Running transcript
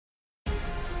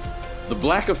The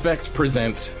Black Effect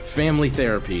presents Family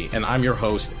Therapy, and I'm your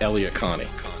host, Elliot Connie.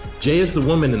 Jay is the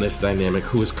woman in this dynamic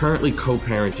who is currently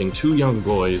co-parenting 2 young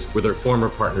boys with her former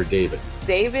partner, David.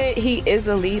 David, he is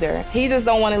a leader. He just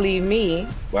don't want to leave me.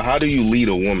 But how do you lead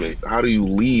a woman? How do you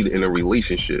lead in a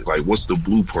relationship? Like, what's the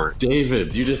blueprint?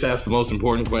 David, you just asked the most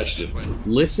important question.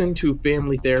 Listen to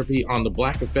Family Therapy on the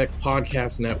Black Effect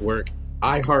Podcast Network,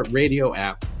 iHeartRadio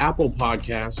app, Apple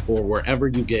Podcasts, or wherever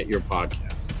you get your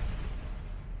podcasts.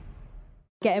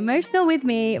 Get emotional with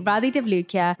me, Radhi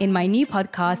Devlukia, in my new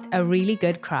podcast, A Really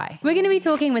Good Cry. We're going to be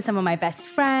talking with some of my best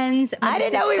friends. I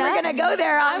didn't know we were going to go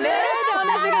there on this.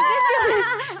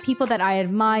 People that I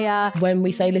admire. When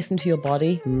we say listen to your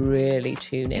body, really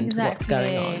tune into what's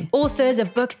going on. Authors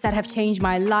of books that have changed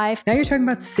my life. Now you're talking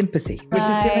about sympathy, which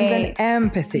is different than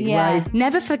empathy, right?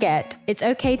 Never forget, it's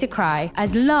okay to cry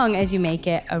as long as you make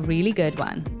it a really good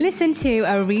one. Listen to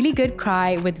A Really Good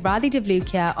Cry with Radhi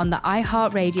Devlukia on the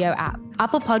iHeartRadio app,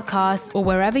 Apple Podcasts, or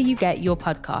wherever you get your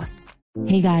podcasts.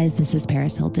 Hey guys, this is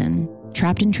Paris Hilton.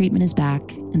 Trapped in Treatment is back,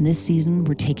 and this season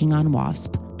we're taking on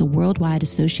WASP, the Worldwide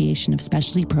Association of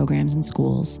Specialty Programs in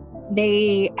Schools.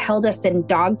 They held us in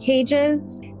dog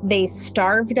cages. They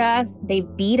starved us. They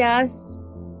beat us.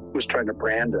 Was trying to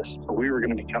brand us. So we were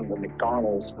going to become the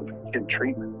McDonald's of kid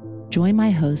treatment. Join my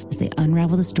host as they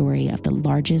unravel the story of the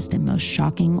largest and most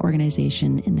shocking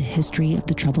organization in the history of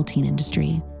the troubled teen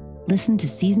industry. Listen to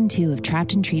Season 2 of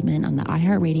Trapped in Treatment on the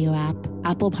iHeartRadio app,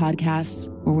 Apple Podcasts,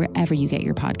 or wherever you get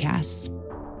your podcasts.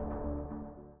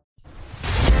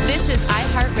 This is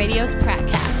iHeartRadio's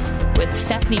Prattcast with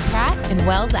Stephanie Pratt and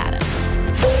Wells Adams.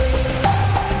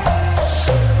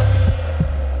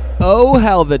 Oh,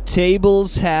 how the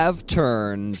tables have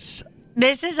turned.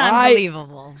 This is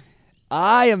unbelievable.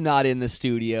 I am not in the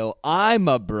studio. I'm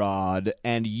abroad,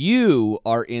 and you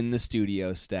are in the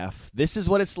studio, Steph. This is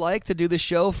what it's like to do the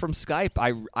show from Skype.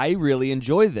 I really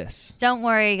enjoy this. Don't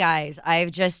worry, guys.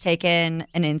 I've just taken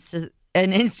an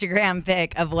Instagram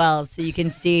pic of Wells so you can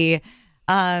see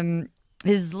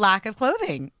his lack of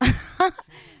clothing.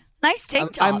 Nice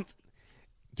tank top.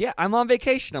 I'm on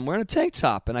vacation. I'm wearing a tank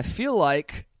top, and I feel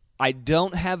like I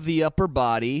don't have the upper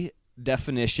body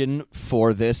definition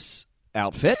for this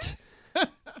outfit.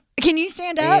 Can you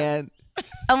stand up?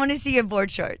 I want to see your board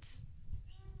shorts.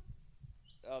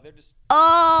 They're just...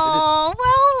 Wellsies.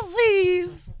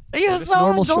 You're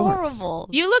so adorable.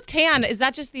 Shorts. You look tan. Is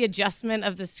that just the adjustment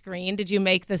of the screen? Did you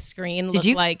make the screen look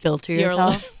like filter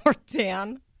yourself or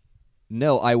tan?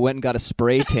 No, I went and got a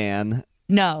spray tan.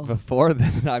 No. Before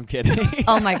then, I'm kidding.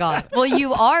 Oh my God. Well,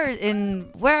 you are in,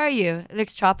 where are you? It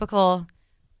looks tropical.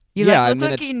 You look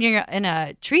like you're in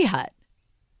a tree hut.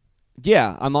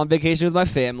 Yeah, I'm on vacation with my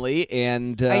family,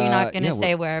 and are you not going to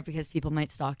say where because people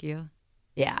might stalk you?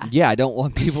 Yeah. Yeah, I don't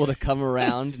want people to come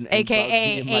around. And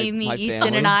AKA Amy my Easton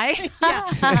family. and I. Yeah.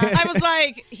 I was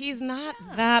like, he's not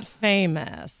that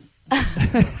famous.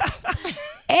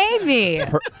 Amy.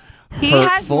 He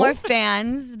has more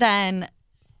fans than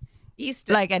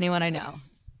Easton. Like anyone I know.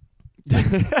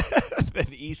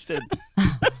 Than Easton.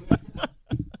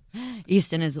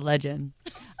 Easton is a legend.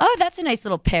 Oh, that's a nice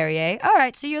little Perrier. All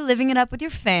right, so you're living it up with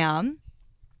your fam.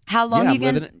 How long when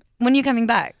are you coming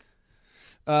back?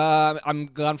 I'm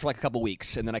gone for like a couple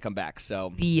weeks, and then I come back.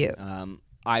 So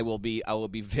I will be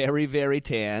very, very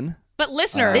tan. But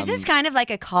listeners, this is kind of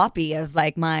like a copy of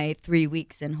like my 3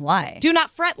 weeks in Hawaii. Do not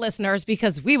fret, listeners,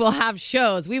 because we will have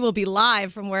shows. We will be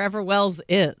live from wherever Wells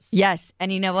is. Yes,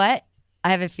 and you know what? I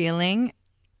have a feeling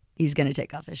he's going to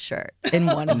take off his shirt in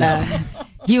one of them.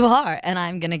 You are, and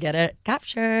I'm going to get it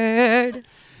captured.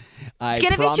 It's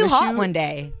going to be too hot one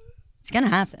day. It's going to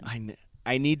happen.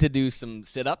 I need to do some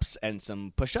sit-ups and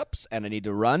some push-ups, and I need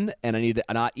to run, and I need to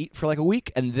not eat for like a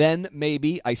week, and then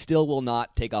maybe I still will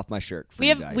not take off my shirt. We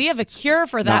have a cure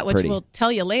for that, which we'll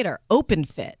tell you later. Open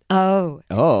Fit.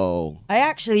 Oh. I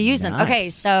actually use them. Okay,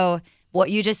 so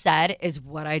what you just said is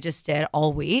what I just did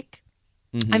all week.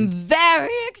 Mm-hmm. I'm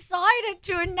very excited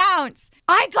to announce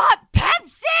I got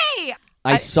Pepsi.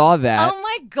 I saw that. Oh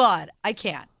my God, I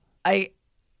can't. I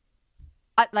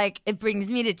like it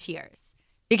brings me to tears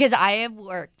because I have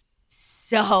worked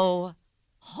so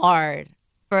hard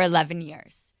for 11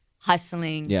 years,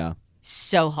 hustling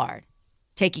so hard,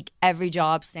 taking every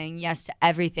job, saying yes to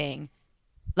everything.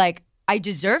 Like I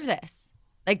deserve this.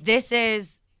 Like this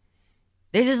is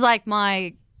like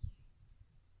my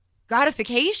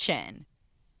gratification.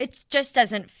 It just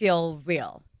doesn't feel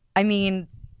real. I mean,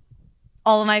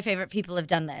 all of my favorite people have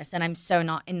done this, and I'm so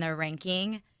not in their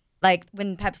ranking. Like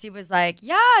when Pepsi was like,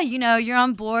 yeah, you know, you're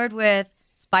on board with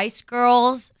Spice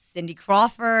Girls, Cindy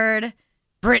Crawford,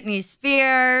 Britney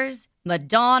Spears,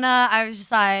 Madonna. I was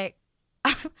just like,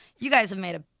 you guys have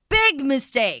made a big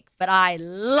mistake, but I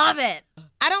love it.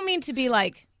 I don't mean to be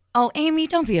like, oh, Amy,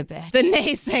 don't be a bitch. The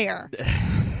naysayer.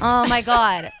 Oh my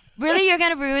God. Really? You're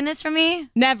going to ruin this for me?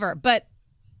 Never. But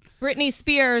Britney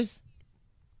Spears.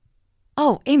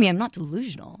 Oh, Amy, I'm not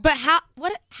delusional. But how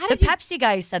did the Pepsi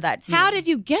guy said that to me. How did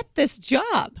you get this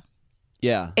job?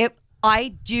 Yeah. I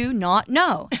do not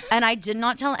know. And I did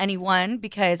not tell anyone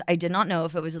because I did not know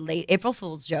if it was a late April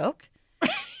Fool's joke.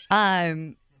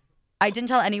 I didn't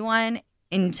tell anyone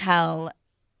until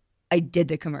I did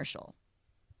the commercial.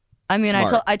 I mean,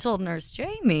 I told Nurse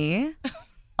Jamie,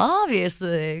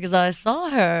 obviously, because I saw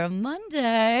her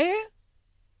Monday.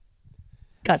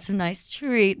 Got some nice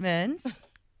treatments.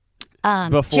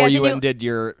 Before you went and did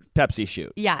your Pepsi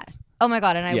shoot. Yeah. Oh my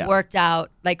God. And I worked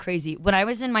out like crazy. When I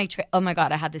was in my, oh my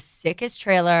God, I had the sickest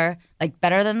trailer, like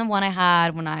better than the one I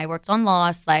had when I worked on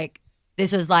Lost. Like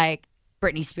this was like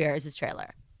Britney Spears'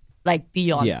 trailer, like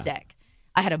beyond sick.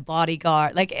 I had a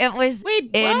bodyguard. Like it was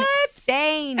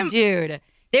insane, dude.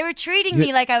 They were treating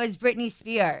me like I was Britney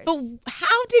Spears. But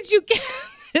how did you get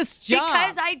this job?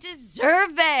 Because I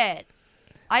deserve it.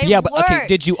 But okay,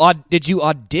 did you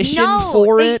audition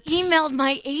for it? They emailed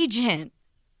my agent.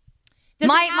 Does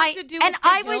it have to do with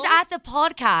I was at the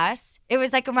podcast. It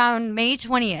was like around May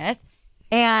 20th,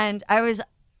 and I was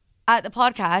at the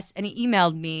podcast, and he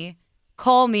emailed me,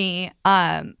 call me.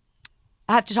 I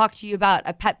have to talk to you about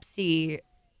a Pepsi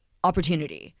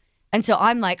opportunity. And so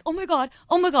I'm like, oh my God,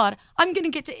 I'm gonna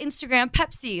get to Instagram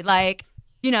Pepsi, like,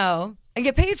 and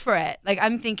get paid for it. Like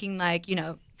I'm thinking like,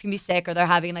 it's gonna be sick, or they're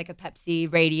having like a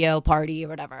Pepsi radio party or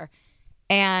whatever.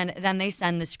 And then they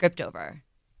send the script over.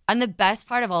 And the best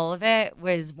part of all of it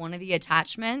was one of the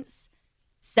attachments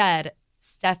said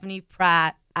Stephanie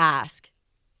Pratt ask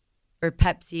for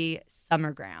Pepsi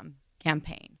Summergram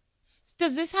campaign.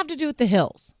 Does this have to do with the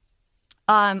Hills?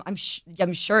 I'm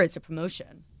sure it's a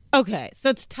promotion. Okay, so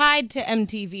it's tied to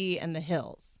MTV and the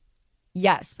Hills.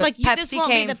 Yes, but like Pepsi this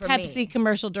won't came be the for Pepsi me.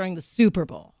 commercial during the Super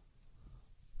Bowl.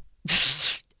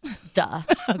 Duh.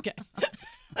 Okay.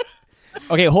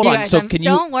 Okay, hold on. Guys, So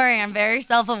don't worry. I'm very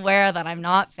self-aware that I'm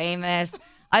not famous.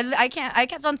 I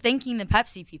kept on thanking the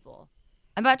Pepsi people.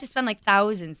 I'm about to spend like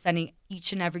thousands sending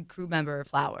each and every crew member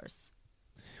flowers.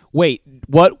 Wait,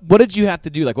 what did you have to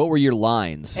do? Like, what were your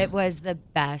lines? It was the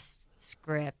best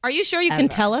script. Are you sure you ever. can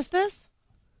tell us this?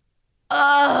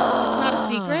 Oh, it's not a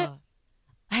secret?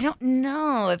 I don't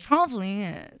know. It probably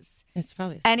is. It's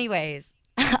probably. Anyways,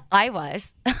 I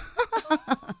was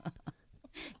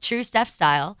true Steph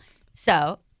style.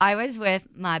 So I was with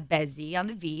my bestie on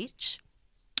the beach,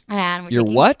 and your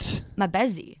what? My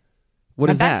bestie. What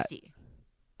my is that? Bestie.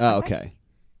 Oh, okay.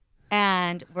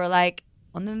 And we're like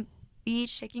on the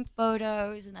beach taking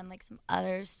photos, and then like some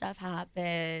other stuff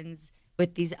happens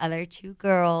with these other two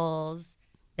girls.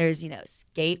 There's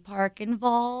skate park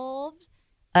involved,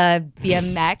 a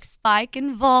BMX bike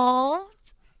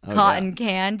involved, cotton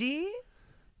candy,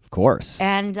 of course.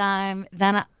 And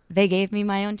then they gave me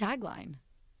my own tagline.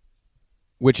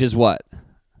 Which is what?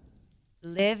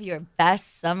 Live your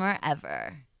best summer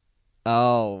ever.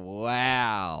 Oh,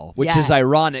 wow. Which is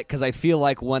ironic because I feel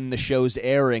like when the show's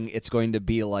airing, it's going to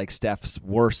be like Steph's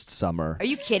worst summer. Are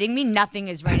you kidding me? Nothing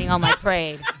is raining on my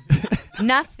parade.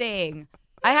 Nothing.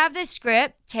 I have this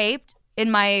script taped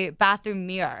in my bathroom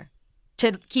mirror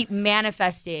to keep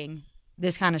manifesting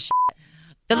this kind of shit.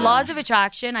 The laws of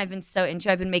attraction I've been so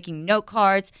into. I've been making note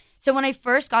cards. So when I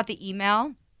first got the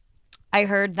email, I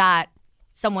heard that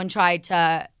someone tried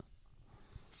to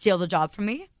steal the job from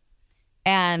me.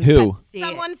 And who?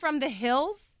 Someone from the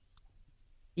Hills?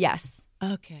 Yes.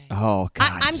 Okay. Oh,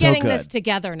 God. I'm so getting good. this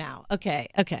together now. Okay.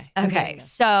 Okay.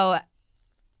 So,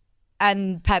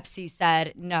 and Pepsi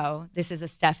said, no, this is a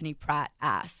Stephanie Pratt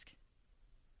ask.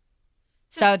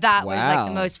 So that was like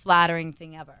the most flattering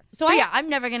thing ever. So I'm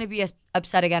never going to be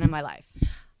upset again in my life.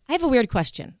 I have a weird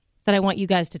question that I want you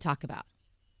guys to talk about.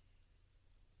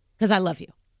 Because I love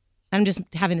you. I'm just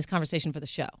having this conversation for the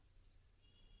show.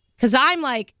 Because I'm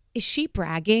like, is she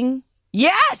bragging?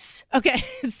 Yes. Okay.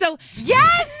 So.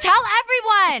 Yes. Tell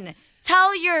everyone.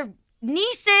 Tell your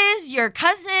nieces, your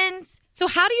cousins. So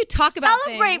how do you talk about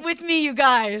Celebrate with me, you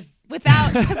guys.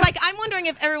 Without, because like I'm wondering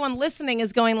if everyone listening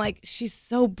is going like, she's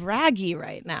so braggy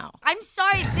right now. I'm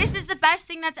sorry. This is the best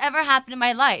thing that's ever happened in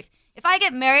my life. If I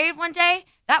get married one day,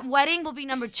 that wedding will be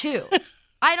number 2.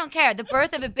 I don't care. The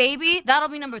birth of a baby, that'll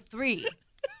be number 3.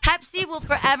 Pepsi will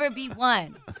forever be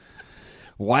 1.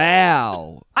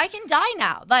 Wow. I can die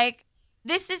now. Like,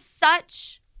 this is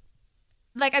such,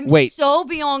 like, I'm so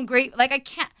beyond great. Like,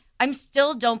 I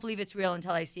still don't believe it's real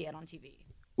until I see it on TV.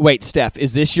 Wait, Steph,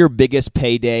 is this your biggest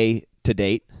payday to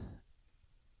date?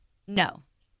 No.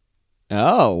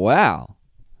 Oh, wow.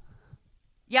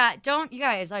 Yeah, don't, you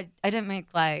guys, I didn't make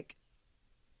like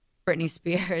Britney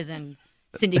Spears and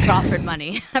Cindy Crawford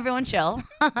money. Everyone chill.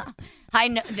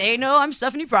 They know I'm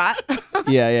Stephanie Pratt.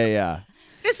 Yeah.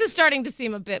 This is starting to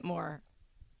seem a bit more,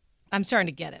 I'm starting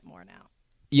to get it more now.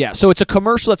 Yeah, so it's a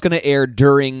commercial that's going to air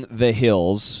during The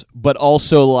Hills, but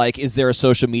also, like, is there a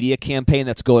social media campaign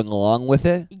that's going along with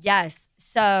it? Yes.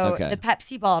 So Okay. the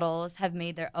Pepsi bottles have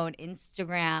made their own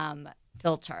Instagram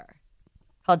filter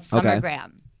called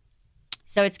Summergram.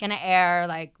 So it's going to air,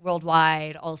 like,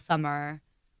 worldwide all summer.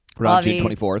 Around June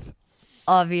 24th.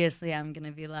 Obviously, I'm going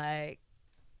to be like,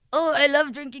 oh, I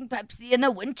love drinking Pepsi in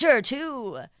the winter,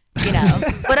 too. You know,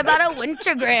 what about a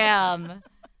Wintergram?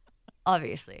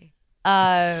 Obviously.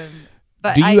 But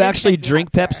Do I you just actually like the drink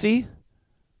outdoor. Pepsi?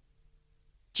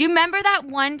 Do you remember that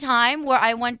one time where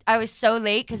I was so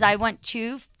late because I went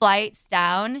 2 flights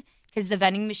down because the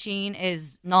vending machine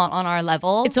is not on our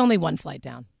level? It's only 1 flight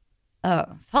down. Oh,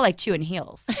 felt like 2 in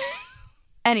heels.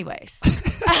 Anyways,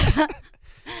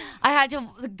 I had to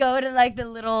go to like the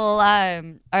little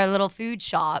our little food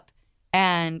shop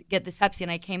and get this Pepsi,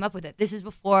 and I came up with it. This is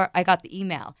before I got the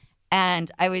email, and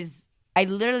I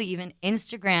literally even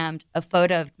Instagrammed a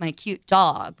photo of my cute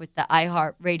dog with the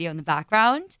iHeart radio in the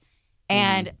background,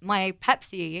 and my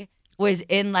Pepsi was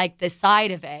in like the side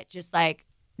of it, just like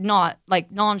not like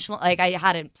nonchalant, like I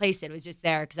hadn't placed it. It was just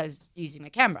there because I was using my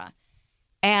camera.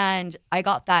 And I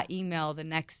got that email the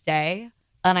next day,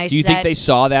 and I said, Do you think they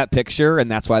saw that picture and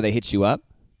that's why they hit you up?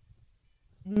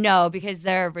 no, because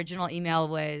their original email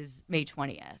was May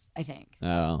 20th, I think.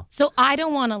 Oh. So I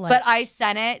don't want to like. But I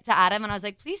sent it to Adam, and I was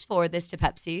like, please forward this to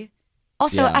Pepsi.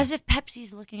 Also, Yeah. as if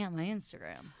Pepsi's looking at my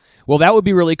Instagram. Well, that would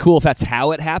be really cool if that's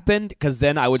how it happened, because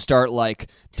then I would start like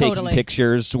taking Totally.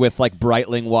 pictures with like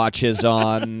Breitling watches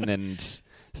on and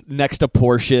next to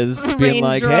Porsches, being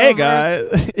Range like, "Hey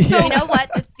Rovers. guys." You know what?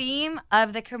 The theme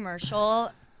of the commercial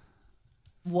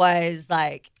was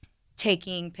like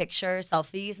taking pictures,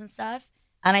 selfies, and stuff.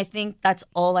 And I think that's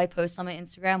all I post on my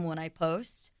Instagram when I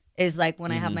post is like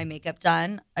when I have my makeup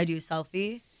done, I do a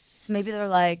selfie. So maybe they're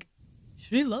like,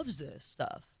 she loves this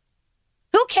stuff.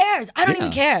 Who cares? I don't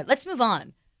even care. Let's move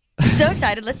on. I'm so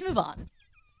excited. Let's move on.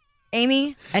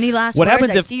 Amy, any last What words?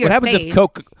 happens I if- see your what happens if face.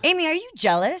 Coke- Amy, are you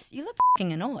jealous? You look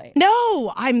fucking annoyed.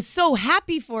 No, I'm so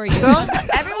happy for you. Girls,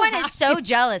 everyone is so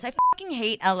jealous. I fucking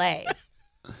hate LA.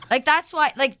 Like, that's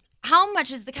why, like, how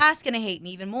much is the cast going to hate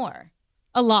me even more?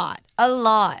 A lot. A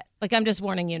lot. Like, I'm just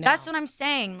warning you now. That's what I'm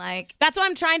saying. Like, That's why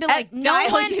I'm trying to like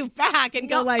dial you back and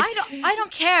go like. I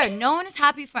don't care. No one is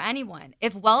happy for anyone.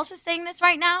 If Wells was saying this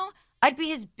right now, I'd be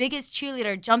his biggest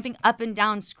cheerleader, jumping up and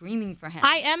down, screaming for him.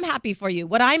 I am happy for you.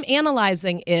 What I'm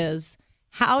analyzing is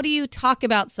how do you talk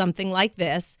about something like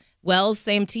this, Wells,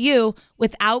 same to you,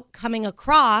 without coming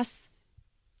across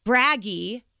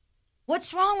braggy?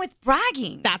 What's wrong with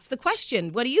bragging? That's the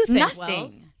question. What do you think, Nothing.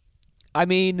 Wells? I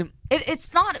mean,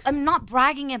 It's not, I'm not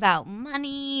bragging about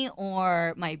money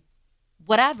or my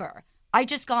whatever. I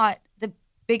just got the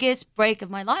biggest break of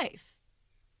my life.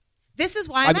 This is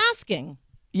why I'm asking.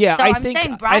 yeah, So I I'm think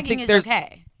saying I bragging think is there's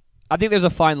okay. I think there's a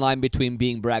fine line between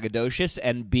being braggadocious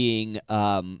and being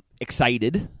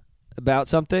excited about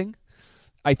something.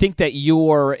 I think that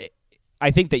you're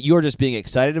just being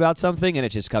excited about something and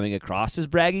it's just coming across as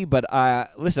braggy. But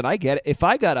listen, I get it. If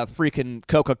I got a freaking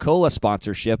Coca-Cola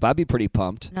sponsorship, I'd be pretty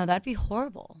pumped. No, that'd be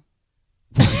horrible.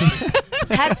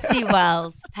 Pepsi,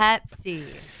 Wells. Pepsi.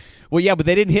 Well, yeah, but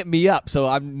they didn't hit me up, so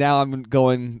I'm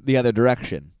going the other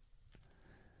direction.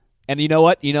 And you know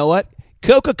what?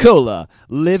 Coca-Cola,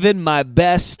 living my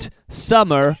best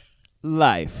summer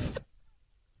life.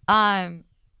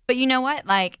 But you know what?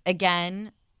 Like,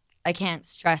 again, I can't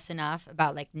stress enough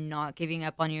about like not giving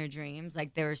up on your dreams.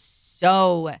 Like, there were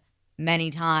so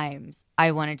many times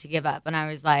I wanted to give up, and I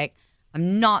was like,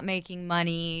 I'm not making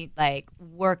money, like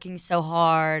working so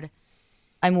hard.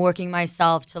 I'm working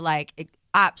myself to like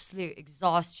absolute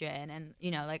exhaustion, and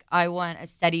you know, like I want a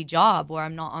steady job where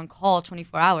I'm not on call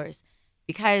 24 hours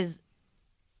because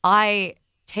I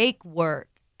take work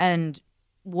and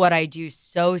what I do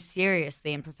so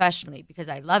seriously and professionally because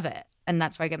I love it, and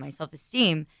that's where I get my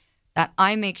self-esteem. That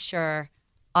I make sure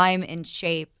I'm in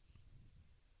shape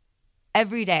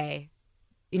every day.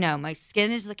 You know, my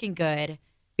skin is looking good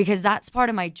because that's part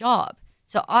of my job.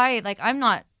 So I'm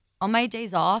not on my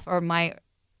days off or my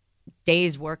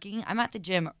days working. I'm at the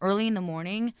gym early in the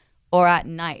morning or at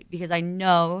night because I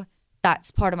know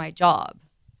that's part of my job.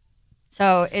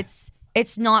 So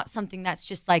it's not something that's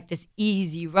just like this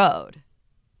easy road.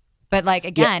 But like,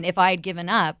 again, if I had given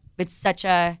up, it's such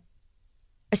a,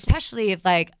 especially if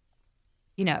like,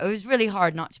 you know, it was really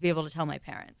hard not to be able to tell my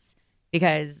parents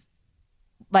because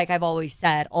like I've always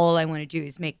said, all I want to do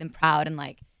is make them proud and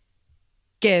like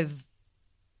give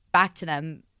back to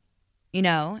them, you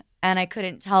know? And I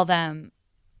couldn't tell them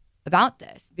about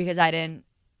this because I didn't,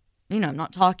 you know, I'm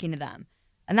not talking to them.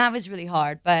 And that was really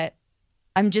hard, but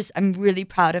I'm really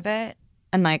proud of it.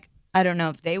 And like, I don't know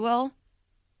if they will.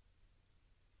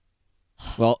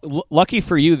 Well, lucky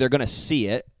for you, they're going to see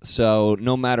it. So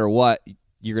no matter what,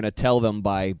 you're going to tell them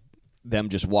by them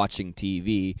just watching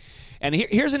TV. And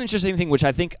here's an interesting thing, which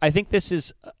I think this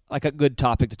is like a good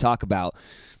topic to talk about.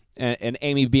 And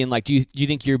Amy being like, do you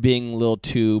think you're being a little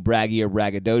too braggy or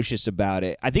braggadocious about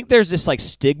it? I think there's this like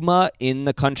stigma in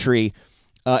the country,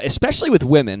 especially with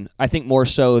women, I think more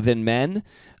so than men,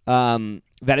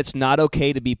 that it's not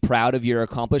okay to be proud of your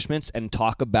accomplishments and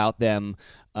talk about them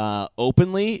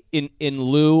openly in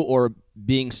lieu or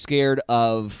being scared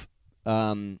of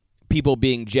people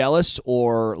being jealous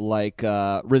or like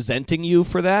resenting you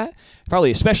for that,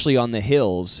 probably especially on the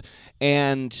hills.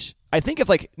 And I think if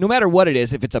like no matter what it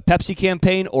is, if it's a Pepsi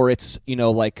campaign or it's, you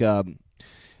know, like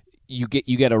you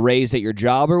get a raise at your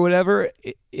job or whatever.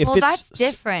 That's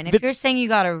different. If you're saying you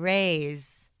got a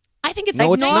raise, I think it's like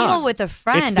like normal not. with a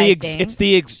friend. It's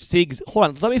the hold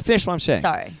on. Let me finish what I'm saying.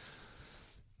 Sorry.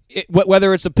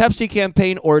 Whether it's a Pepsi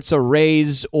campaign or it's a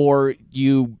raise or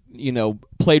you know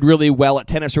played really well at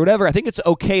tennis or whatever, I think it's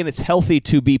okay and it's healthy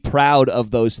to be proud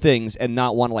of those things and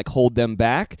not want to like hold them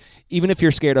back, even if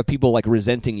you're scared of people like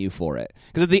resenting you for it.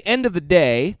 Because at the end of the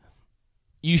day,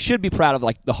 you should be proud of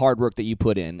like the hard work that you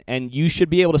put in, and you should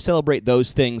be able to celebrate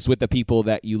those things with the people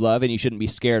that you love, and you shouldn't be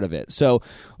scared of it. So,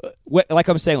 like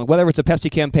I'm saying, whether it's a Pepsi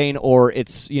campaign or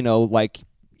it's you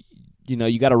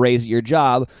got a raise at your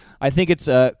job, I think it's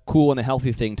a cool and a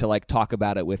healthy thing to like talk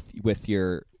about it with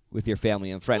your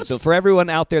family and friends. So for everyone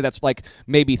out there that's like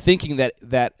maybe thinking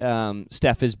that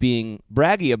Steph is being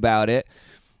braggy about it,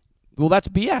 well, that's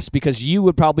BS, because you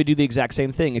would probably do the exact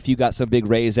same thing if you got some big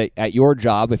raise at your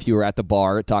job if you were at the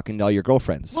bar talking to all your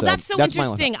girlfriends. Well, that's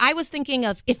interesting. I was thinking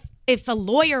of if a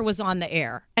lawyer was on the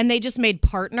air and they just made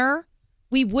partner,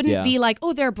 we wouldn't be like,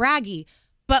 oh, they're braggy.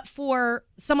 But for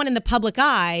someone in the public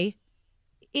eye,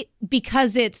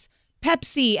 because it's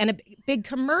Pepsi and a big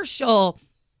commercial,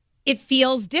 it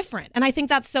feels different. And I think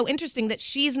that's so interesting that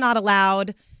she's not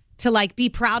allowed to like be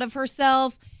proud of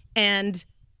herself and.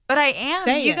 But I am.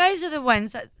 You guys are the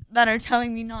ones that are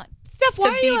telling me not. Steph, why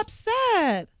are you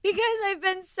upset? Because I've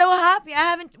been so happy.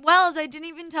 Wells, I didn't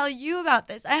even tell you about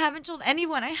this. I haven't told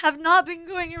anyone. I have not been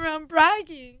going around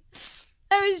bragging.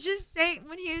 I was just saying,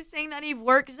 when he was saying that he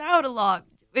works out a lot,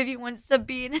 if he wants to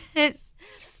be in his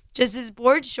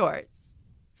board shorts.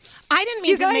 I didn't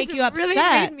mean to make you upset. You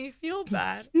guys really made me feel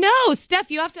bad. No,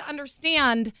 Steph, you have to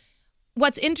understand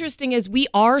what's interesting is we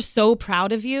are so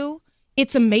proud of you.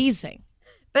 It's amazing.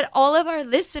 But all of our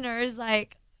listeners,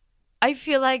 like, I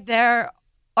feel like they're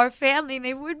our family and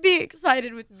they would be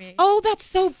excited with me. Oh,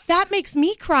 that makes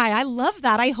me cry. I love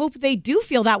that. I hope they do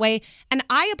feel that way. And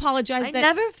I apologize I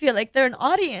never feel like they're an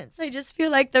audience. I just feel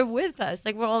like they're with us.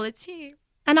 Like we're all a team.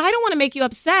 And I don't want to make you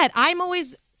upset. I'm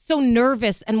always so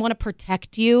nervous and want to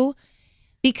protect you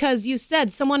because you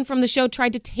said someone from the show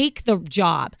tried to take the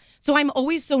job. So I'm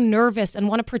always so nervous and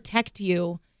want to protect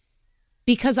you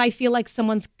because I feel like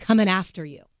someone's coming after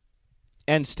you.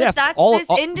 And Steph, that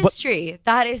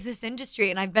is this industry,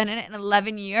 and I've been in it in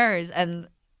 11 years, and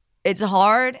it's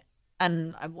hard,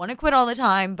 and I want to quit all the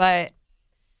time, but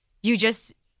you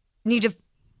just need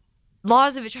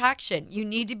laws of attraction. You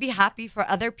need to be happy for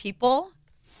other people,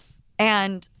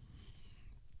 and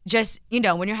just,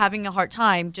 when you're having a hard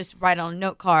time, just write on a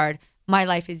note card, my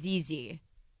life is easy.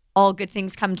 All good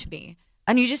things come to me.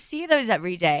 And you just see those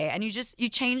every day, and you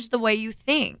change the way you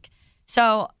think.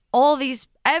 So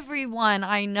everyone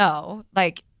I know,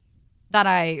 like, that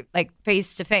I, like,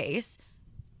 face to face,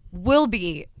 will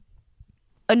be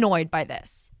annoyed by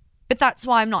this. But that's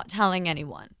why I'm not telling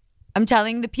anyone. I'm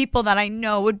telling the people that I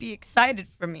know would be excited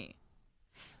for me.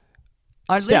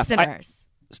 Our listeners.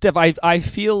 Steph, I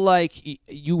feel like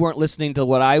you weren't listening to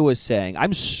what I was saying.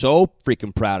 I'm so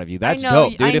freaking proud of you. That's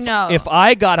dope, dude. If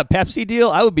I got a Pepsi deal,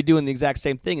 I would be doing the exact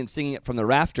same thing and singing it from the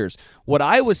rafters. What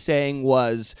I was saying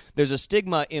was there's a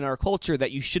stigma in our culture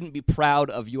that you shouldn't be proud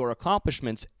of your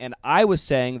accomplishments, and I was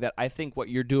saying that I think what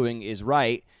you're doing is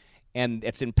right, and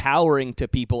it's empowering to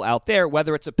people out there,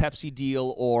 whether it's a Pepsi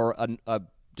deal or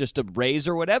just a raise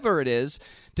or whatever it is,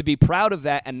 to be proud of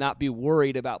that and not be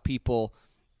worried about people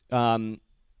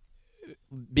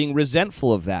being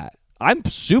resentful of that. I'm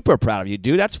super proud of you,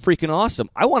 dude. That's freaking awesome.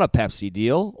 I want a Pepsi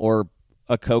deal or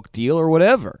a Coke deal or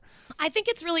whatever. I think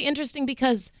it's really interesting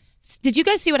because did you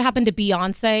guys see what happened to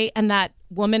Beyonce and that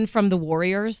woman from the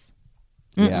Warriors?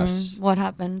 Yes. What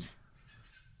happened?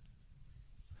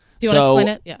 Do you want to explain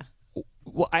it? Yeah.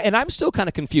 Well, and I'm still kind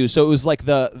of confused. So it was like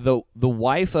the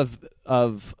wife of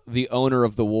the owner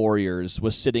of the Warriors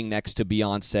was sitting next to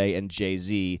Beyonce and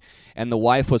Jay-Z, and the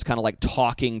wife was kind of like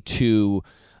talking to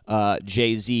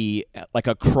Jay-Z like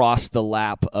across the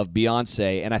lap of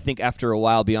Beyonce. And I think after a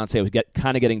while, Beyonce was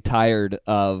kind of getting tired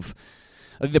of.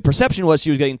 The perception was she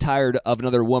was getting tired of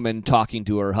another woman talking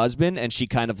to her husband, and she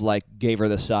kind of like gave her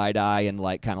the side eye and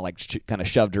like kind of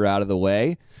shoved her out of the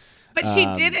way. But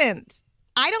she didn't.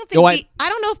 I don't think. I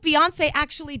don't know if Beyonce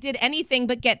actually did anything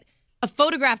but get a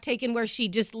photograph taken where she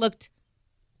just looked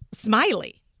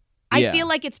smiley. I feel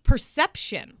like it's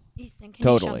perception. Easton, can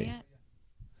totally. you show me it?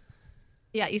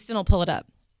 Yeah, Easton will pull it up.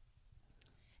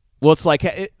 Well, it's like,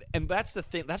 and that's the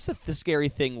thing. That's the scary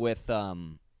thing with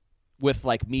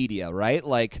like media, right?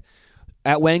 Like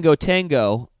at Wango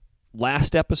Tango,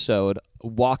 last episode,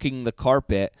 walking the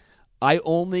carpet, I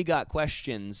only got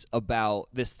questions about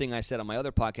this thing I said on my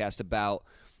other podcast about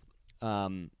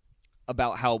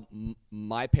how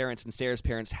my parents and Sarah's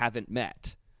parents haven't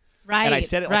met. Right. And I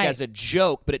said it like as a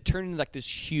joke, but it turned into like this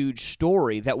huge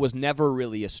story that was never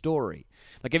really a story.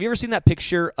 Like, have you ever seen that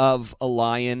picture of a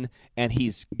lion and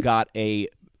he's got a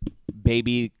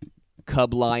baby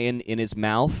cub lion in his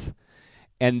mouth?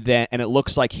 And it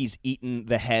looks like he's eaten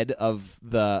the head of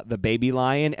the baby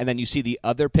lion, and then you see the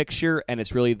other picture, and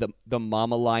it's really the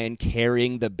mama lion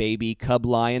carrying the baby cub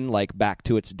lion like back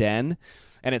to its den.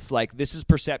 And it's like, this is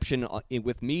perception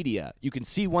with media. You can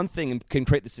see one thing and can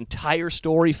create this entire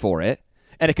story for it,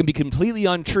 and it can be completely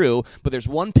untrue, but there's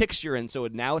one picture, and so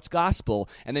now it's gospel.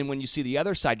 And then when you see the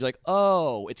other side, you're like,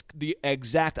 oh, it's the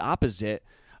exact opposite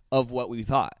of what we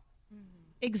thought.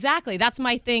 Exactly. That's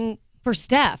my thing. For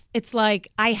Steph, it's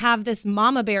like I have this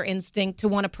mama bear instinct to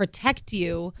want to protect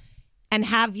you and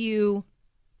have you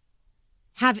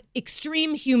have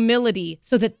extreme humility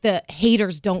so that the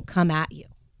haters don't come at you.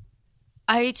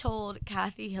 I told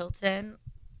Kathy Hilton,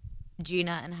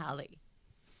 Gina, and Hallie.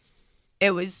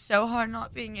 It was so hard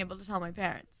not being able to tell my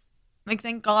parents. Like,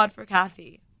 thank God for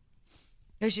Kathy.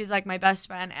 Because she's like my best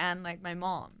friend and like my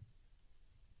mom.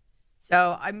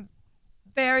 So I'm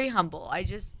very humble.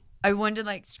 I wanted to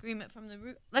like scream it from the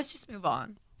roof. Let's just move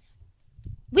on.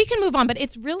 We can move on, but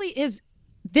it's really is.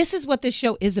 This is what this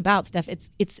show is about, Steph.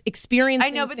 It's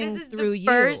experiencing. I know, but this is through the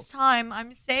first time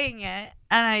I'm saying it,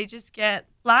 and I just get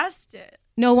blasted.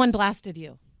 No one blasted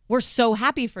you. We're so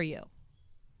happy for you.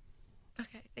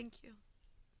 Okay, thank you.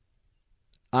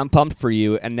 I'm pumped for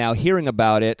you, and now hearing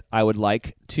about it, I would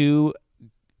like to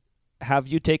have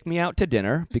you take me out to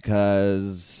dinner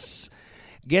because.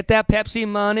 Get that Pepsi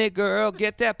money, girl.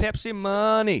 Get that Pepsi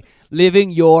money.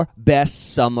 Living your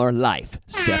best summer life.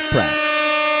 Steph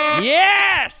Pratt.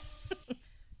 Yes!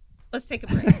 Let's take a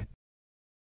break.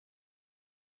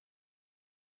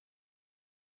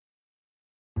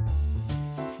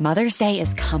 Mother's Day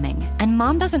is coming, and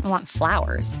Mom doesn't want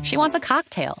flowers. She wants a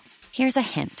cocktail. Here's a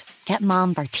hint. Get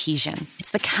Mom Bartesian.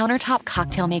 It's the countertop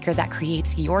cocktail maker that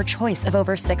creates your choice of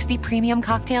over 60 premium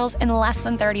cocktails in less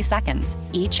than 30 seconds,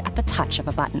 each at the touch of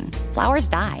a button. Flowers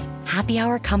die. Happy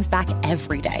Hour comes back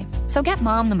every day. So get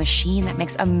Mom the machine that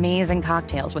makes amazing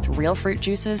cocktails with real fruit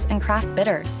juices and craft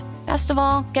bitters. Best of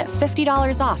all, get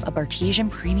 $50 off a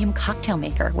Bartesian premium cocktail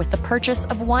maker with the purchase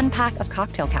of 1 pack of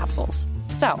cocktail capsules.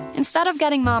 So, instead of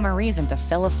getting Mom a reason to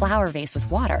fill a flower vase with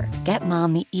water, get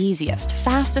Mom the easiest,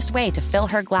 fastest way to fill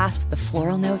her glass with the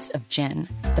floral notes of gin.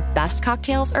 The best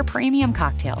cocktails are premium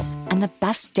cocktails, and the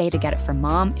best day to get it for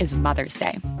Mom is Mother's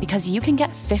Day, because you can get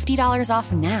 $50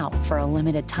 off now for a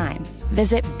limited time.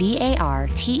 Visit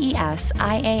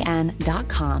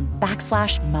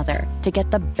BARTESIAN.com/mother to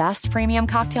get the best premium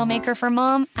cocktail maker for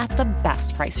Mom at the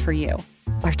best price for you.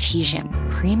 Bartesian,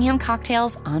 premium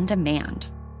cocktails on demand.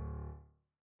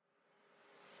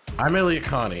 I'm Elliot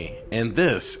Connie, and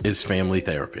this is Family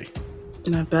Therapy.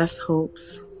 My best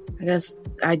hopes, I guess,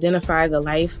 identify the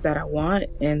life that I want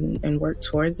and work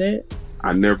towards it.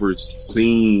 I never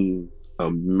seen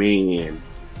a man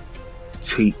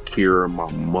take care of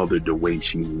my mother the way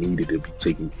she needed to be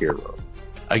taken care of.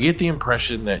 I get the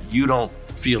impression that you don't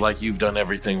feel like you've done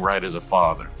everything right as a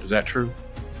father. Is that true?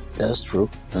 That's true,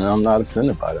 and I'm not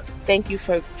offended by that. Thank you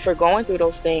for going through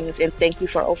those things, and thank you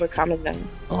for overcoming them.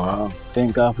 Wow.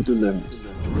 Thank God for deliverance.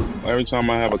 Every time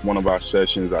I have one of our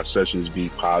sessions be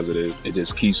positive. It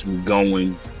just keeps me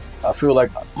going. I feel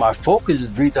like my focus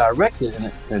is redirected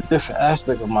in a different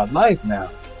aspect of my life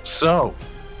now. So,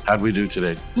 how'd we do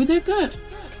today? We did good.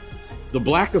 The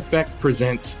Black Effect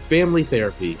presents Family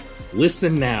Therapy.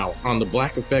 Listen now on the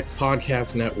Black Effect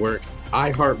Podcast Network,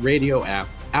 iHeartRadio app,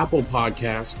 Apple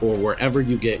Podcasts, or wherever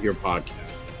you get your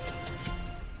podcasts.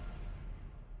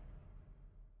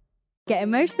 Get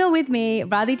emotional with me,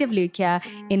 Radhi Devlukia,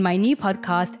 in my new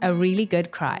podcast, A Really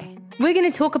Good Cry. We're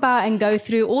going to talk about and go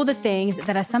through all the things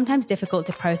that are sometimes difficult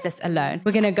to process alone.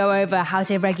 We're going to go over how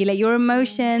to regulate your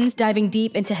emotions, diving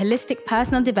deep into holistic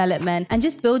personal development, and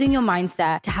just building your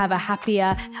mindset to have a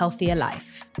happier, healthier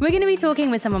life. We're going to be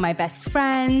talking with some of my best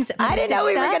friends. I didn't know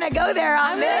we were going to go there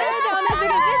on this.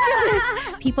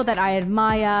 People that I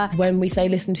admire. When we say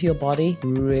listen to your body,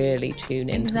 really tune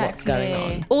into what's going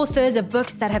on. Authors of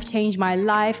books that have changed my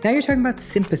life. Now you're talking about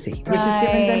sympathy, which is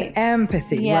different than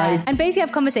empathy, right? And basically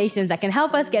have conversations that can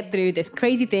help us get through this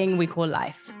crazy thing we call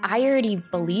life. I already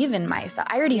believe in myself.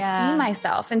 I already see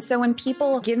myself. And so when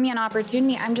people give me an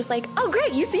opportunity, I'm just like, oh,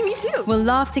 great, you see me too. We'll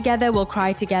laugh together, we'll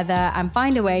cry together, and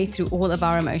find a way through all of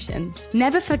our emotions.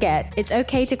 Never forget, it's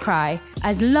okay to cry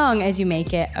as long as you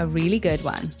make it a really good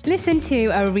one. Listen to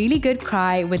A Really Good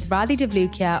Cry with Radhi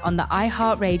Devlukia on the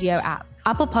iHeartRadio app,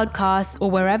 Apple Podcasts, or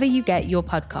wherever you get your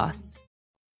podcasts.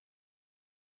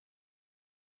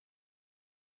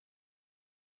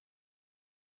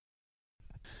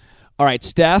 All right,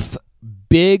 Steph,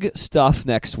 big stuff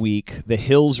next week. The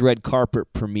Hills red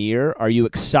carpet premiere. Are you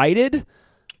excited?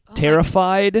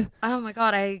 Terrified? Oh my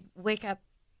God, I wake up.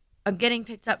 I'm getting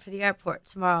picked up for the airport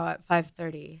tomorrow at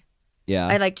 5:30. Yeah.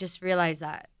 I just realized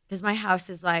that because my house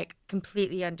is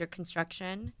completely under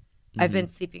construction. Mm-hmm. I've been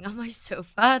sleeping on my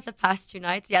sofa the past 2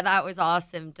 nights. Yeah, that was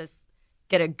awesome. Just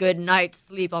get a good night's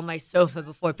sleep on my sofa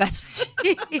before Pepsi.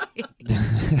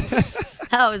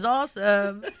 That was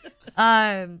awesome.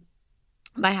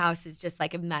 My house is just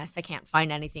a mess. I can't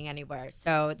find anything anywhere.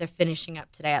 So they're finishing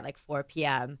up today at 4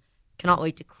 p.m. Cannot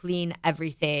wait to clean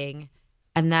everything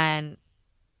and then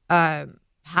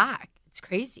pack. It's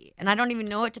crazy. And I don't even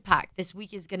know what to pack. This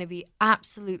week is going to be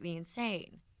absolutely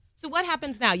insane. So what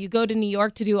happens now? You go to New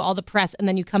York to do all the press and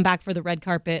then you come back for the red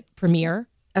carpet premiere?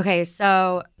 Okay,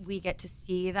 so we get to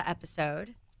see the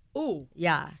episode. Ooh.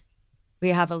 Yeah. We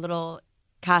have a little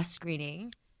cast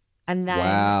screening. And then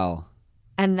wow.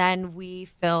 And then we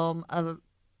film an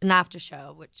after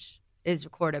show, which is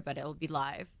recorded, but it'll be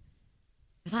live.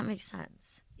 If that makes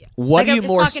sense. Yeah. What are you it's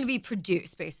more? It's not going to be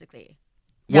produced, basically.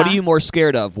 What are you more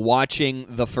scared of? Watching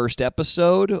the first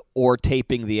episode or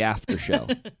taping the after show?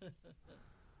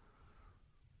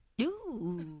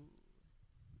 Ooh.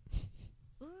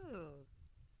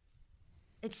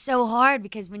 It's so hard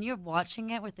because when you're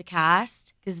watching it with the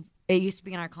cast, because it used to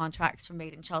be in our contracts for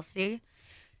Made in Chelsea,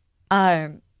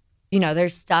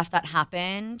 there's stuff that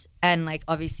happened and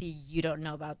obviously you don't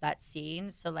know about that scene.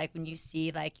 So when you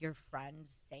see your friend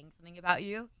saying something about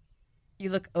you, you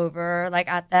look over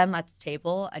at them at the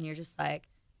table and you're just like,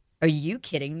 are you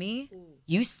kidding me?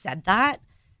 You said that?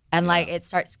 And it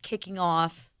starts kicking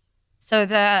off. So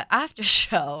the after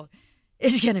show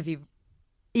is going to be,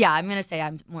 I'm going to say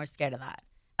I'm more scared of that.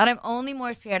 And I'm only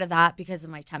more scared of that because of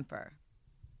my temper.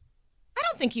 I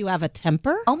don't think you have a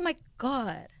temper. Oh my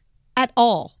God. At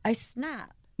all. I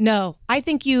snap. No, I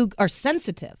think you are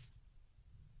sensitive.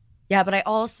 Yeah, but I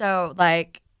also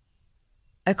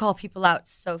I call people out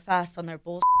so fast on their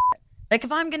bullshit.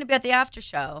 If I'm going to be at the after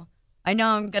show, I know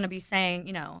I'm going to be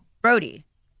saying, Brody,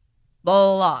 blah,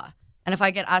 blah, blah. And if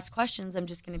I get asked questions, I'm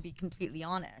just going to be completely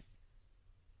honest.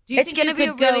 It's going to be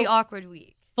a really awkward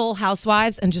week. Full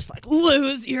Housewives and just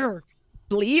lose your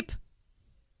bleep?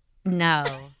 No,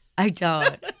 I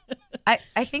don't.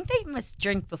 I think they must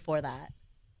drink before that,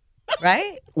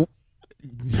 right?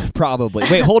 Probably.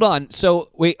 Wait, hold on. So,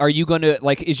 are you going to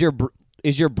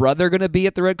is your brother going to be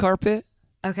at the red carpet?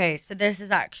 Okay, so this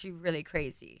is actually really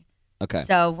crazy. Okay.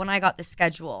 So when I got the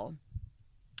schedule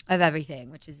of everything,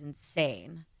 which is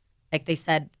insane, they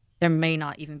said there may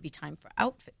not even be time for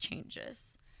outfit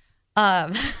changes.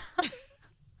 God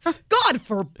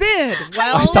forbid.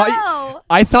 Well,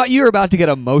 I thought you were about to get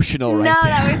emotional right No,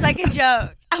 there. that was a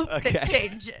joke. Outfit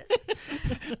changes.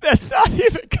 That's not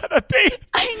even gonna be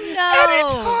I know.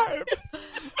 any time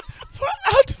for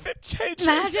outfit changes.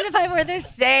 Imagine if I wore the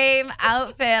same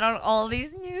outfit on all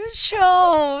these new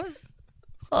shows.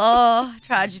 Oh,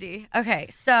 tragedy. Okay,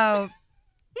 so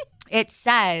it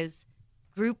says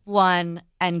Group 1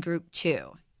 and Group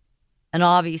 2. And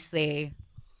obviously,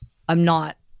 I'm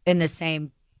not in the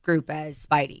same group as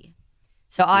Spidey.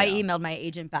 So I emailed my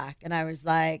agent back and I was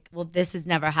like, well, this has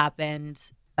never happened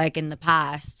in the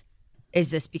past. Is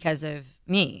this because of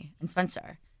me and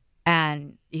Spencer?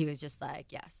 And he was just like,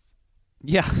 yes.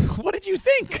 Yeah. What did you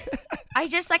think? I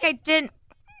just I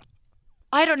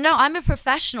don't know. I'm a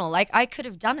professional. I could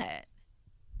have done it.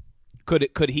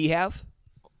 Could he have?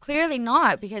 Clearly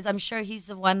not, because I'm sure he's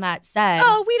the one that said.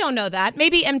 Oh, we don't know that.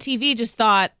 Maybe MTV just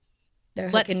thought,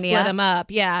 let's split them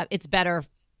up. Yeah, it's better.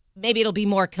 Maybe it'll be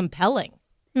more compelling.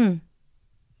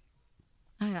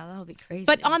 Oh yeah, that'll be crazy.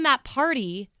 But on that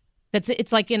party,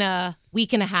 it's like in a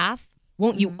week and a half.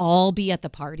 Won't you all be at the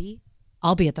party?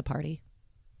 I'll be at the party.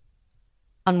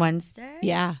 On Wednesday?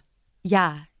 Yeah.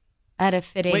 Yeah. At a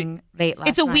fitting late last night.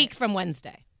 It's a week from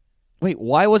Wednesday. Wait,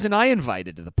 why wasn't I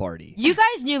invited to the party? You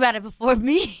guys knew about it before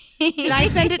me. Did I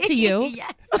send it to you?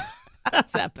 Yes.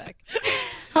 That's epic.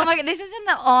 Oh my God, this has been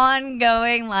the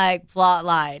ongoing plot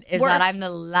line is that I'm the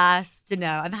last to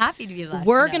know. I'm happy to be the last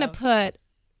We're to know. going to put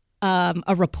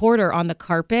a reporter on the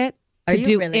carpet to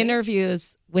do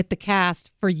interviews with the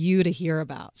cast for you to hear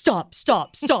about. Stop.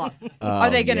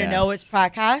 Are they going to know it's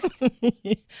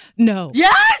Pratcast? No.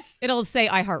 Yes! It'll say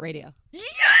iHeartRadio.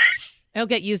 Yes! It'll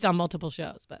get used on multiple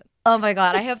shows, but. Oh my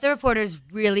God, I hope the reporter's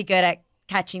really good at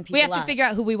catching people We have up. to figure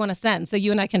out who we want to send so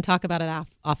you and I can talk about it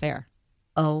off air.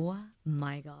 Oh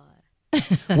my God.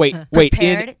 Wait.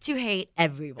 Prepared to hate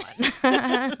everyone.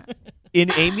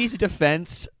 In Amy's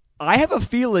defense, I have a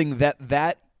feeling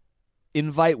that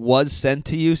invite was sent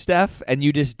to you, Steph, and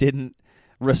you just didn't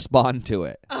respond to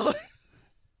it. Oh.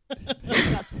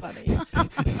 That's funny.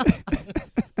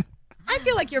 I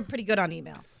feel like you're pretty good on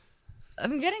email.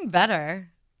 I'm getting better.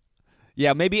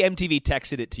 Yeah, maybe MTV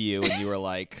texted it to you and you were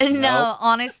like, No, nope,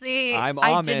 honestly, I'm I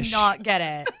Amish. did not get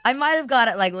it. I might have got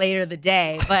it later the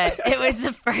day, but it was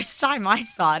the first time I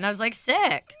saw it, and I was like,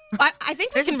 sick. I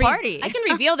think there's we can a party. I can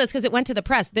reveal this because it went to the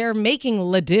press. They're making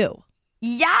Ledoux.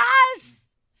 Yes.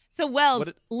 So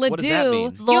Wells, what does that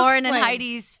mean? Lauren and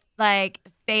Heidi's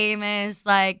famous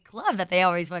club that they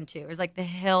always went to. It was the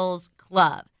Hills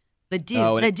Club. Ledoux.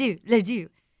 Was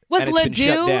and it's Ledoux? been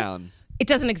shut down. It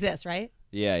doesn't exist, right?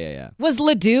 Yeah. Was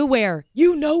Ledoux where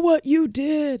you know what you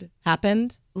did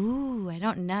happened? Ooh, I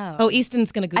don't know. Oh,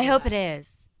 Easton's gonna go. I hope it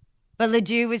is. But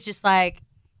Ledoux was just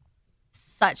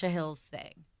such a Hills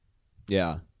thing.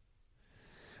 Yeah.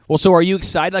 Well, so are you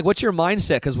excited? What's your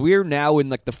mindset? Because we're now in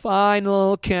the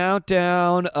final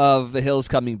countdown of the Hills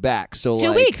coming back. So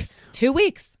 2 weeks. 2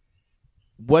 weeks.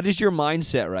 What is your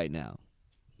mindset right now?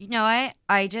 You know what?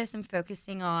 I just am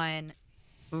focusing on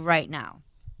right now.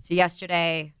 So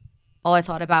yesterday, all I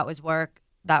thought about was work.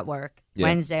 Yeah.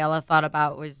 Wednesday, all I thought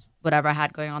about was whatever I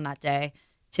had going on that day.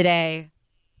 Today,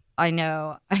 I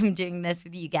know I'm doing this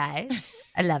with you guys.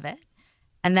 I love it.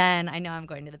 And then I know I'm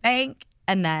going to the bank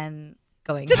and then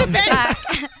going to the bank. Back.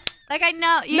 I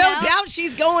know. No doubt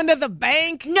she's going to the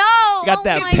bank. No. Got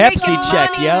that Pepsi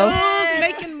check, yo.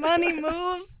 Making money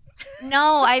moves.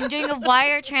 No, I'm doing a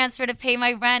wire transfer to pay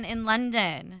my rent in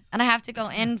London. And I have to go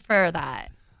in for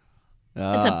that.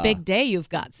 That's a big day you've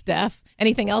got, Steph.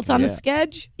 Anything else on the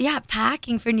schedule? Yeah,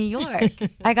 packing for New York.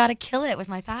 I got to kill it with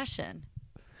my fashion.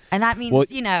 And that means,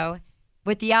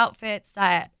 with the outfits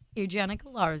that Adriana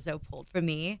Galarzo pulled for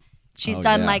me, she's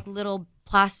done little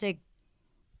plastic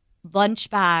lunch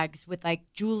bags with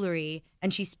jewelry,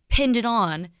 and she's pinned it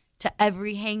on to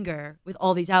every hanger with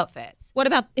all these outfits. What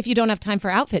about if you don't have time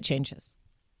for outfit changes?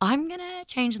 I'm going to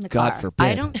change in the God car. forbid.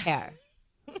 I don't care.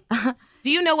 Do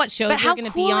you know what shows you're going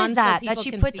to be on is that, so people that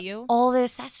she can puts see you? all the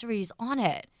accessories on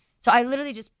it? So I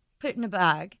literally just put it in a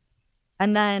bag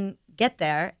and then get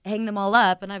there, hang them all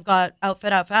up, and I've got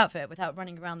outfit without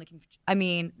running around looking.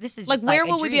 This is just where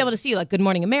will we be able to see you? Good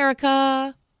Morning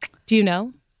America? Do you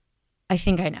know? I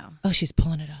think I know. Oh, she's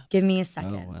pulling it up. Give me a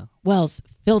second. Oh, well. Wells,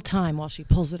 fill time while she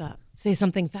pulls it up. Say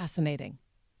something fascinating.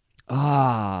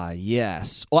 Ah,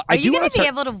 yes. Well, Are you going to be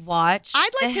able to watch I'd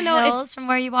like the to know Hills from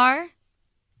where you are?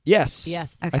 Yes.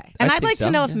 Yes. Okay. And I I'd think like so.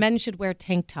 to know if men should wear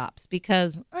tank tops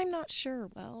because I'm not sure,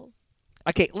 Wells.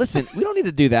 Okay, listen, we don't need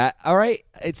to do that, all right?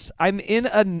 I'm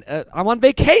on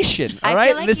vacation, all right? I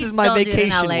feel like this you is my still do it in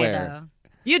vacation LA, wear. though.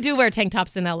 You do wear tank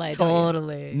tops in LA, don't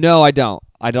Totally. No, I don't.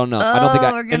 I don't know. I don't think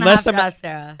we're gonna have to ask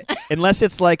Sarah. Unless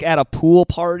it's at a pool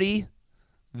party,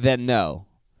 then no.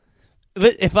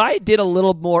 If I did a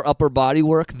little more upper body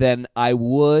work, then I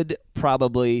would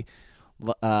probably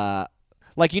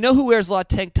who wears a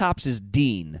lot of tank tops is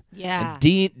Dean. Yeah.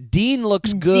 And Dean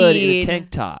looks good in a tank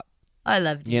top. I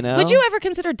love Dean. You know? Would you ever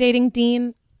consider dating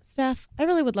Dean, Steph? I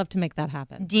really would love to make that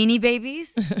happen. Deanie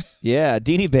babies? Yeah,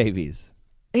 Deanie babies.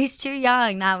 He's too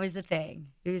young. That was the thing.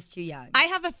 He was too young. I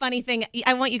have a funny thing.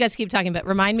 I want you guys to keep talking, but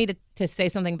remind me to say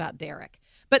something about Derek.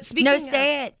 But speaking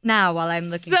say it now while I'm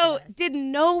looking. So did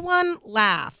no one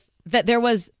laugh that there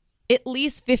was at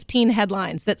least 15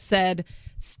 headlines that said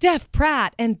Steph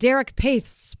Pratt and Derek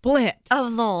Paith split? Oh,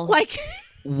 lol.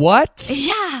 What?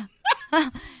 Yeah.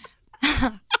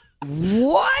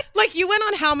 What? You went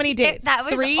on how many dates? That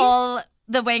was 3? all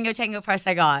the Wango Tango press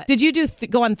I got. Did you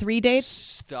go on 3 dates?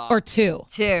 Stop. Or 2?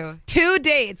 2. 2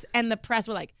 dates, and the press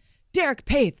were like, Derek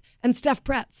Paith and Steph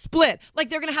Pratt split. They're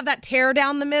going to have that tear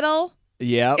down the middle.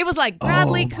 Yeah. It was like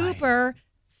Bradley Cooper,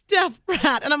 Steph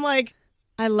Pratt. And I'm like,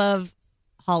 I love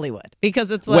Hollywood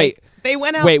because it's like they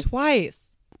went out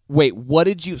twice. Wait, what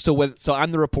did you? So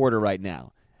I'm the reporter right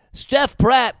now. Steph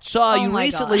Pratt saw you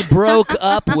recently broke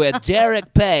up with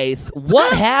Derek Pace.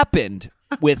 What happened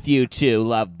with you two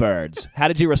lovebirds? How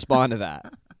did you respond to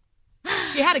that?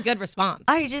 She had a good response.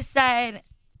 I just said,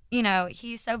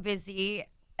 he's so busy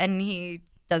and he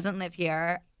doesn't live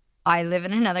here. I live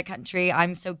in another country.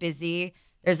 I'm so busy.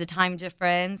 There's a time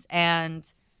difference.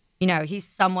 And, he's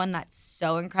someone that's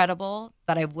so incredible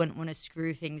that I wouldn't want to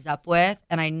screw things up with.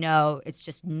 And I know it's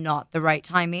just not the right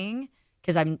timing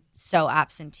because I'm so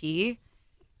absentee.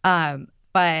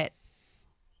 But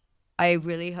I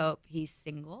really hope he's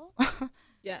single.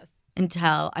 Yes.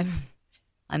 Until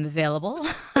I'm available.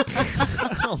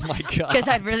 Oh my God. Because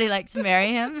I'd really like to marry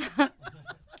him.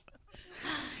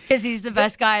 Because he's the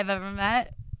best guy I've ever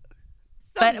met.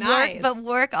 But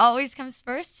work always comes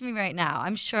first to me right now.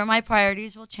 I'm sure my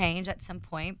priorities will change at some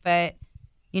point, but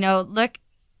look,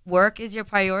 work is your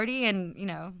priority, and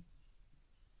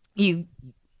you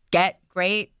get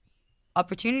great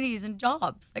opportunities and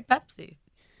jobs like Pepsi.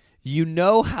 You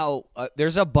know how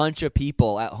there's a bunch of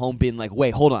people at home being like,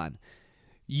 wait, hold on.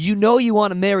 You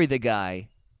want to marry the guy,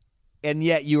 and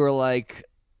yet you were like,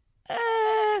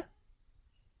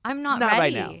 I'm not ready.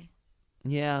 Right now.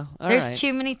 Yeah, There's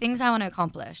too many things I want to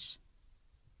accomplish.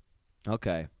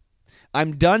 Okay.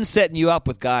 I'm done setting you up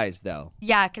with guys, though.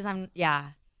 Yeah, because yeah.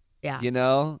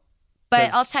 But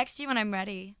I'll text you when I'm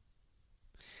ready.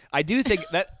 I do think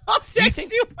that... I'll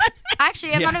text you when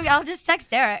Actually, I'll just text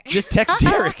Derek. Just text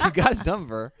Derek. You got his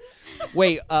number.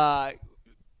 Wait,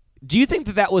 do you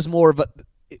think that was more of a...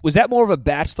 Was that more of a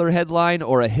Bachelor headline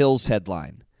or a Hills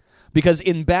headline? Because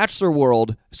in Bachelor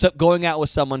world, going out with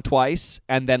someone twice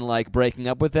and then breaking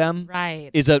up with them,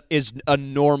 is a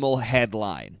normal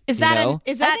headline. I think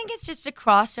it's just a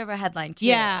crossover headline too.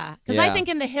 Yeah, because I think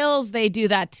in the Hills they do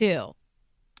that too.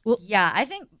 Well, yeah, I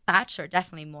think Bachelor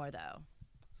definitely more though.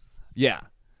 Yeah,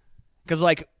 because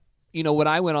when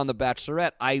I went on The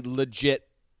Bachelorette, I legit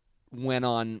went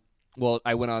on. Well,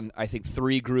 I went on I think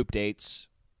 3 group dates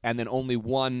and then only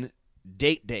 1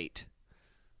 date.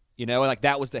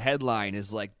 That was the headline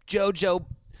is JoJo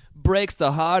breaks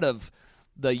the heart of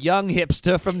the young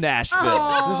hipster from Nashville.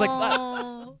 It was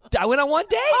I went on 1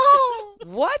 date? Oh.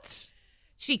 What?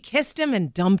 She kissed him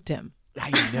and dumped him. I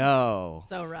know.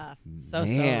 So rough. Man. So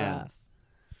rough.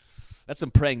 That's some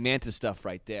praying mantis stuff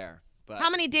right there. But how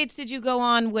many dates did you go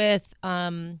on with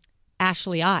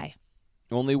Ashley I?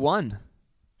 Only 1.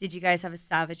 Did you guys have a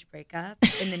savage breakup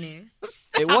in the news?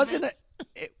 It wasn't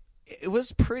It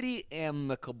was pretty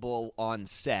amicable on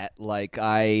set. Because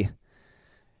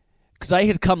I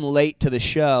had come late to the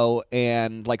show,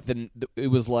 and it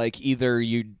was either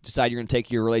you decide you're going to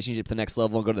take your relationship to the next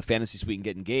level and go to the fantasy suite and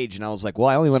get engaged. And I was like, well,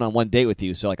 I only went on 1 date with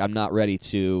you, so I'm not ready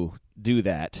to do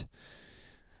that.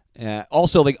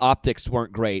 Also, the optics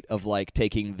weren't great of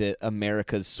taking the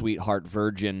America's Sweetheart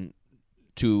Virgin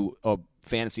to a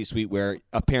fantasy suite where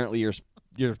apparently you're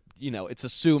it's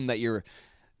assumed that you're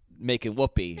making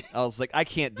whoopee. I was like, I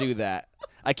can't do that.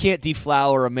 I can't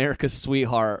deflower America's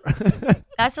Sweetheart.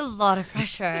 That's a lot of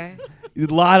pressure. A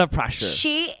lot of pressure.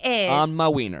 She is on my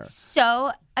wiener.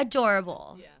 So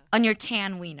adorable on your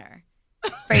tan wiener.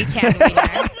 Spray tan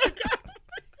wiener.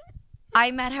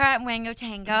 I met her at Wango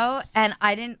Tango, and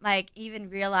I didn't even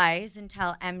realize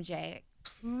until MJ.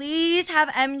 Please have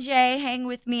MJ hang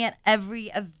with me at every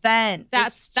event.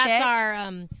 That's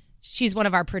our she's one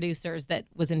of our producers that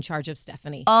was in charge of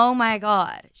Stephanie. Oh my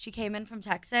God. She came in from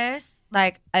Texas.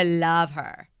 I love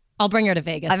her. I'll bring her to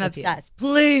Vegas. I'm obsessed.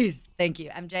 Please. Thank you.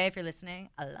 MJ, if you're listening,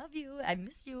 I love you. I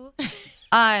miss you.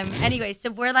 Anyway,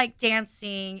 so we're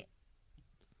dancing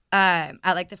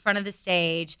at the front of the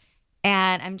stage,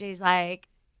 and MJ's like,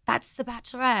 that's the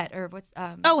Bachelorette, or what's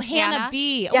Hannah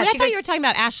B. I thought you were talking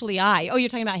about Ashley I. Oh, you're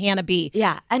talking about Hannah B.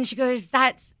 Yeah. And she goes,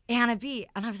 that's Hannah B.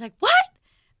 And I was like, what?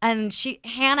 And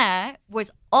Hannah was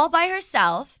all by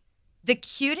herself, the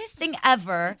cutest thing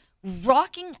ever,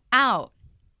 rocking out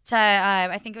to,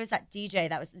 I think it was that DJ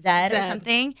that was Zed or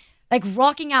something,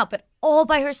 rocking out, but all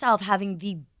by herself, having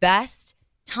the best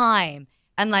time.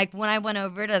 And when I went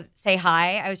over to say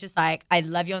hi, I was just like, I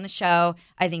love you on the show.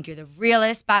 I think you're the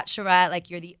realest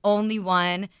Bachelorette. You're the only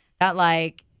one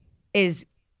that is,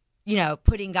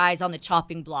 putting guys on the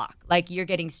chopping block. You're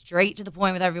getting straight to the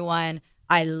point with everyone.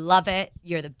 I love it.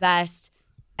 You're the best.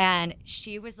 And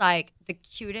she was the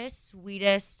cutest,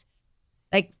 sweetest,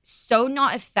 so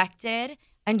not affected.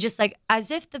 And just as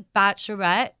if the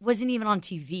Bachelorette wasn't even on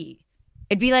TV.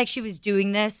 It'd be she was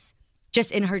doing this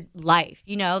just in her life,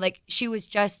 she was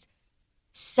just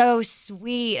so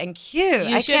sweet and cute.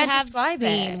 You I should can't have describe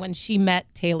seen it. when she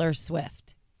met Taylor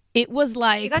Swift. It was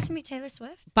like You got to meet Taylor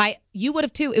Swift? You would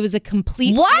have too. It was a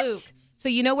complete What? fluke. So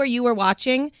you know where you were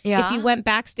watching? Yeah. If you went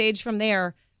backstage from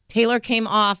there, Taylor came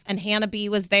off and Hannah B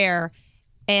was there,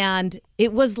 and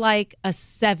it was like a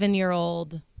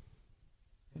 7-year-old.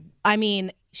 I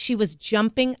mean, she was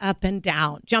jumping up and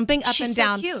down, She's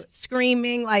so cute.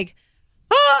 screaming like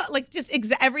just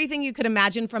everything you could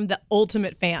imagine from the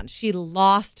ultimate fan. She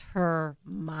lost her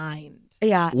mind.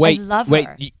 Yeah, Wait, I love wait.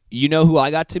 her. You know who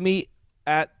I got to meet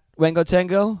at Wango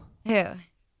Tango? Who?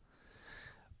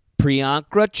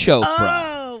 Priyanka Chopra.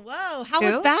 Oh, whoa. How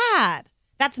was that?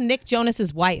 That's Nick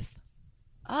Jonas's wife.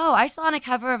 Oh, I saw on a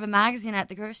cover of a magazine at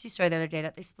the grocery store the other day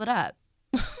that they split up.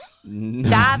 No,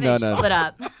 Savage no. split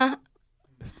up.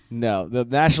 No, the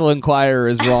National Enquirer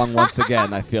is wrong once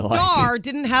again, I feel like. Star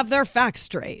didn't have their facts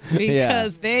straight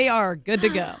because they are good to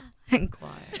go.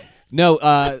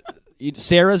 No,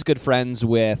 Sarah's good friends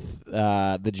with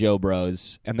the Joe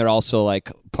Bros, and they're also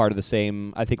like part of the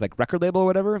same, I think, like record label or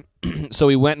whatever. So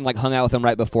we went and like hung out with them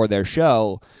right before their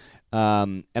show.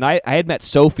 And I had met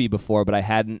Sophie before, but I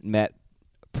hadn't met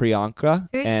Priyanka.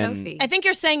 Who's Sophie? I think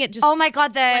you're saying it just. Oh my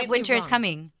God, the winter is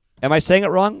coming. Am I saying it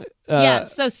wrong? Yeah,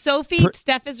 so Sophie,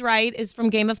 Steph is right, is from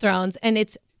Game of Thrones, and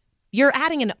you're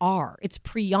adding an R. It's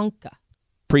Priyanka.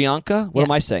 Priyanka? What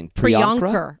am I saying? Priyanka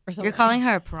or something. You're calling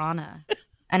her a piranha.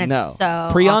 And it's no. so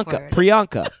Priyanka. awkward.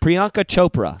 Priyanka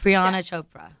Chopra. Priyanka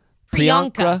Chopra.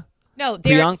 Priyanka. No,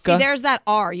 Priyanka. there's that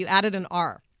R. You added an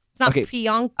R. It's not Okay.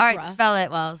 Priyanka. All right, spell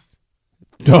it, Wells.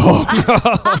 No.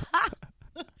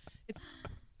 It's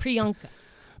Priyanka.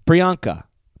 Priyanka.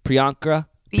 Bianca.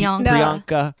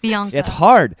 Priyanka. Bianca. It's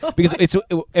hard because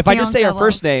if I just say her Bianca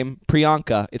first name,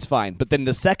 Priyanka, it's fine. But then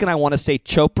the second I want to say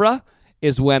Chopra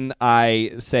is when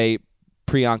I say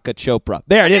Priyanka Chopra.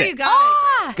 There, I did There it. you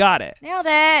got it. Got it. Nailed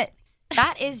it.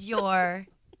 That is your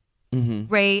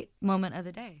great moment of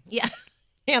the day. Yeah.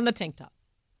 And the tank top.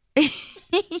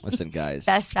 Listen, guys.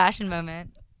 Best fashion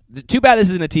moment. Too bad this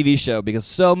isn't a TV show because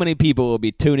so many people will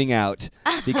be tuning out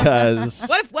because.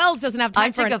 What if Wells doesn't have time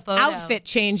I for took an a photo. outfit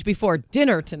change before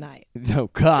dinner tonight? Oh,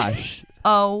 gosh.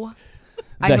 Oh.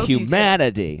 I The hope you did.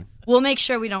 humanity. We'll make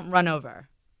sure we don't run over.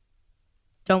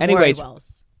 Don't Anyways, worry,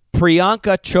 Wells.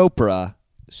 Priyanka Chopra,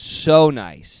 so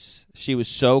nice. She was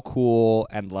so cool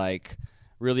and like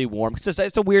really warm. 'Cause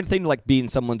it's a weird thing to like be in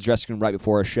someone's dressing room right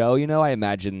before a show. You know, I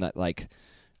imagine that like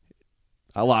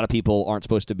a lot of people aren't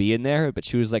supposed to be in there, but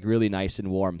she was like really nice and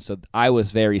warm. So I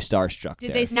was very starstruck. Did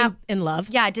there. they seem in love?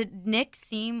 Yeah, did Nick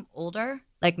seem older,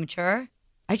 like mature?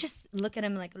 I just look at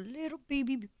him like a little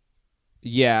baby.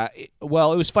 Yeah.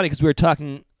 Well, it was funny because we were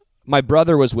talking. My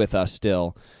brother was with us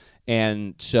still,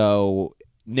 and so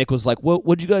Nick was like,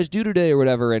 what'd you guys do today or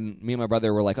whatever? And me and my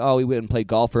brother were like, oh, we went and played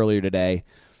golf earlier today.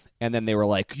 And then they were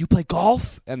like, you play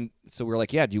golf? And so we were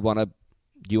like, yeah, do you want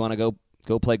to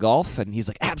go play golf? And he's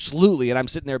like, absolutely. And I'm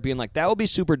sitting there being like, that would be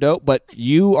super dope, but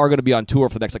you are going to be on tour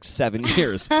for the next like 7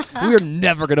 years. We are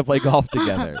never going to play golf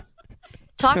together.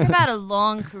 Talk about a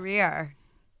long career.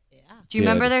 Yeah. Do you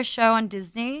remember their show on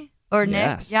Disney or Nick?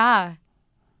 Yes. Yeah.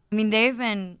 I mean, they've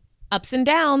been ups and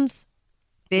downs.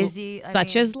 Busy.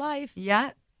 Such is life.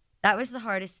 Yeah. That was the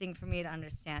hardest thing for me to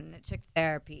understand, and it took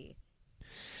therapy.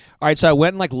 All right, so I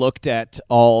went and like looked at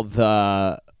all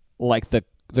the like the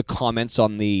comments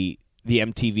on the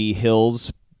MTV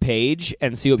Hills page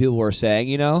and see what people were saying,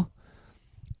 you know?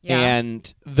 Yeah.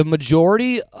 And the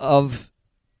majority of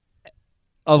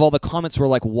all the comments were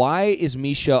like, why is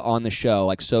Misha on the show?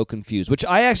 Like so confused, which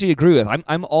I actually agree with.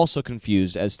 I'm also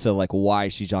confused as to like why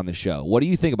she's on the show. What do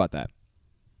you think about that?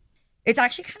 It's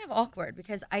actually kind of awkward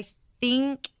because I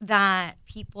think that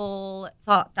people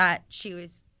thought that she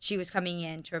was coming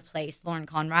in to replace Lauren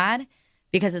Conrad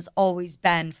because it's always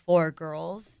been 4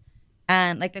 girls.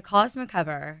 And like the Cosmo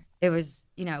cover, it was,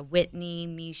 Whitney,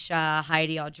 Misha,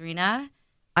 Heidi, Audrina.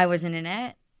 I wasn't in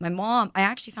it. I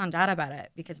actually found out about it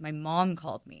because my mom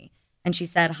called me and she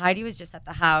said Heidi was just at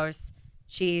the house.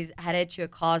 She's headed to a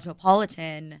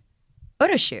Cosmopolitan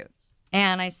photo shoot.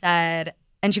 And I said,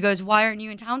 and she goes, why aren't you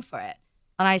in town for it?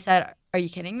 And I said, are you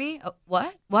kidding me?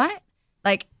 What?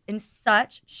 Like in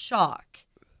such shock.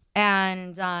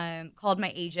 And called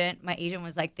my agent. My agent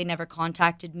was like, they never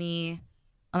contacted me.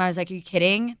 And I was like, are you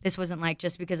kidding? This wasn't like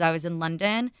just because I was in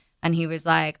London. And he was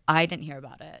like, I didn't hear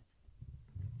about it.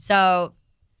 So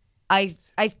I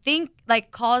think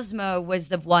like Cosmo was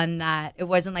the one that it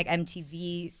wasn't like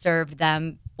MTV served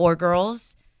them 4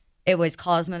 girls. It was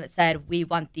Cosmo that said, we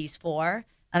want these 4.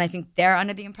 And I think they're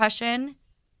under the impression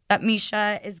that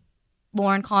Misha is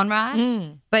Lauren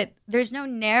Conrad, but there's no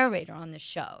narrator on the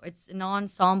show. It's an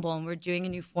ensemble, and we're doing a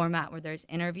new format where there's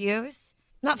interviews.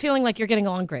 Not feeling like you're getting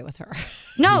along great with her.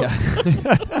 No,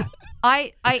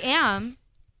 I am.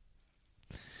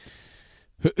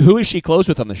 Who is she close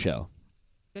with on the show?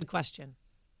 Good question.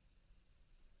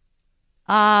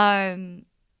 I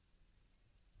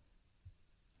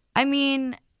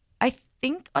mean, I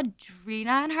think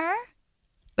Audrina and her,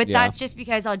 but that's just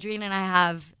because Audrina and I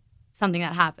have something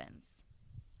that happens.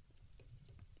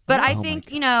 But I think,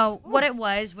 what it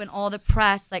was when all the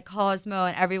press, like Cosmo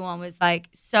and everyone was like,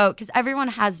 because everyone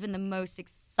has been the most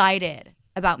excited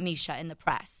about Misha in the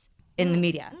press, in the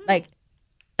media. Like,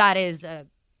 that is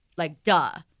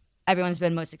duh. Everyone's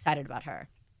been most excited about her.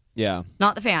 Yeah.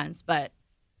 Not the fans, but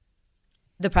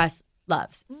the press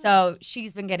loves. So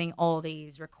she's been getting all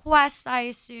these requests, I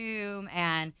assume,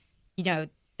 and,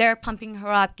 they're pumping her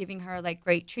up, giving her, like,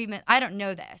 great treatment. I don't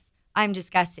know this. I'm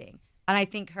just guessing. And I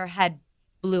think her head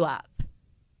blew up.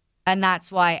 And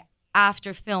that's why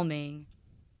after filming,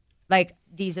 like,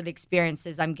 these are the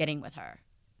experiences I'm getting with her.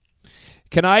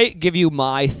 Can I give you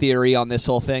my theory on this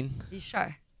whole thing?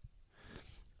 Sure.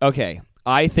 Okay.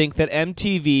 I think that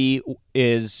MTV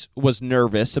was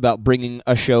nervous about bringing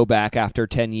a show back after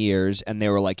 10 years, and they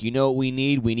were like, you know what we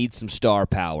need? We need some star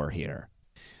power here.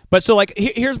 But so, like,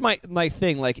 here's my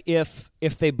thing. Like, if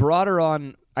they brought her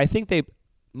on,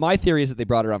 my theory is that they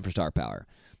brought her on for star power.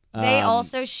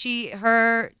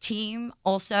 Her team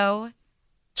also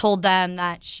told them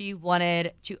that she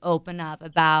wanted to open up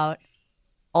about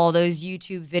all those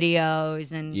YouTube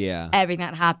videos and everything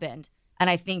that happened. And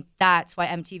I think that's why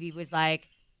MTV was like,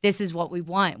 this is what we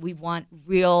want. We want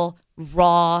real,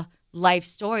 raw life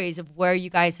stories of where you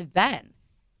guys have been.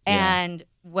 Yeah. And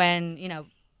when,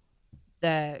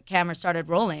 the camera started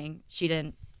rolling, she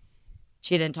didn't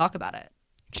talk about it.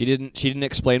 She didn't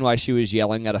explain why she was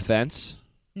yelling at a fence?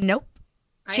 Nope.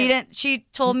 She didn't. She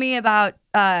told me about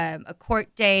a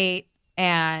court date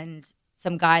and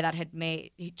some guy that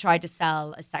he tried to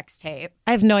sell a sex tape.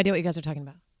 I have no idea what you guys are talking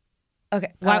about.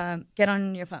 Okay. Get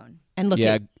on your phone. And look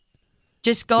at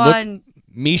just go on.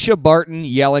 Misha Barton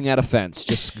yelling at a fence.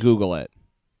 Just Google it.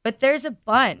 But there's a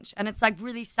bunch, and it's like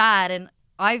really sad. And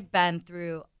I've been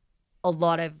through a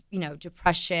lot of,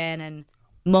 depression and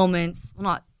moments. Well,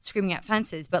 not screaming at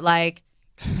fences, but like,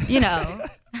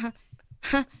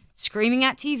 screaming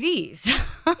at TVs.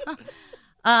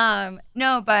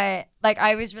 No, but like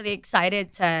I was really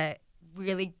excited to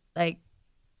really like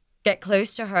get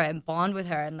close to her and bond with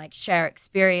her and like share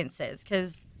experiences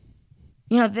because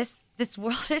this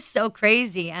world is so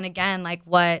crazy. And again, like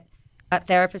what that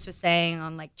therapist was saying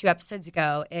on like 2 episodes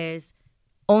ago is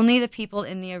only the people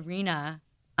in the arena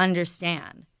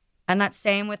understand. And that's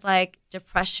same with like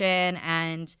depression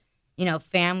and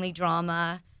family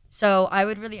drama. So I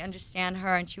would really understand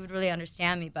her and she would really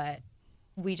understand me, but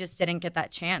we just didn't get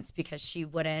that chance because she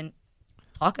wouldn't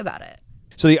talk about it.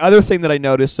 So the other thing that I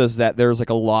noticed is that there's like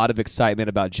a lot of excitement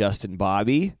about Justin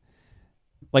Bobby.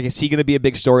 Like, is he going to be a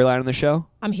big storyline on the show?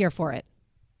 I'm here for it.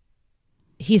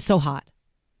 He's so hot.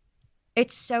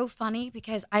 It's so funny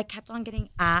because I kept on getting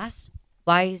asked,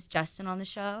 why is Justin on the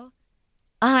show?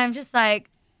 And I'm just like,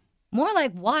 more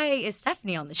like, why is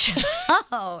Stephanie on the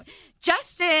show?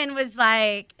 Justin was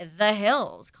like The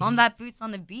Hills, combat boots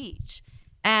on the beach.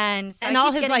 And so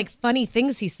all his like funny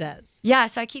things he says. Yeah,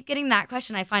 so I keep getting that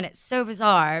question. I find it so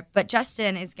bizarre. But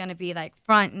Justin is going to be like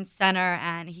front and center,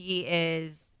 and he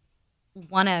is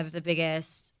one of the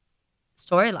biggest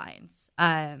storylines.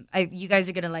 You guys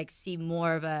are going to like see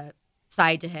more of a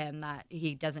side to him that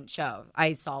he doesn't show.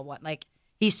 I saw one like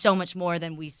he's so much more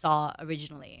than we saw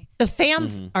originally. The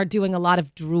fans are doing a lot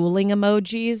of drooling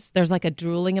emojis. There's like a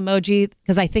drooling emoji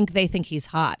because I think they think he's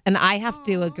hot, and I have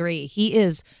to agree. He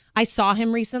is. I saw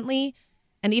him recently,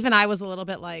 and even I was a little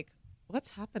bit like, what's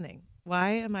happening?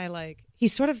 Why am I like,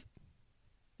 he's sort of,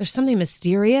 there's something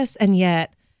mysterious and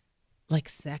yet like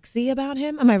sexy about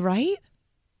him. Am I right?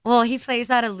 Well, he plays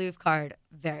that aloof card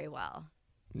very well.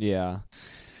 Yeah.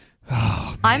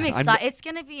 Oh, I'm excited. It's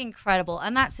going to be incredible.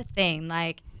 And that's the thing.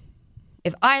 Like,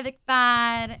 if I look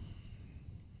bad,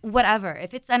 whatever.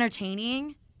 If it's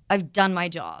entertaining, I've done my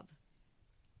job.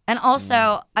 And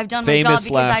also, I've done my job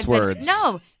because I've been... words.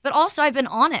 No, but also I've been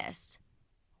honest.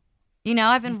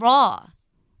 I've been raw.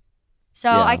 So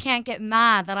I can't get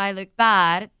mad that I look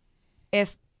bad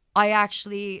if I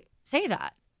actually say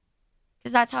that.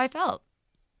 Because that's how I felt.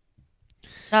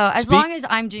 So as long as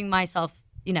I'm doing myself,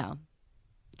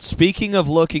 Speaking of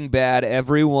looking bad,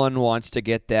 everyone wants to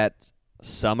get that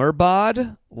summer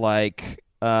bod, like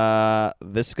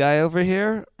this guy over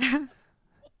here.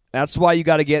 That's why you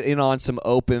got to get in on some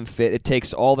Open Fit. It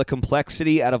takes all the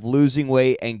complexity out of losing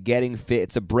weight and getting fit.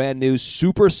 It's a brand new,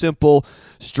 super simple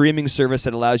streaming service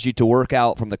that allows you to work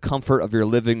out from the comfort of your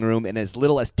living room in as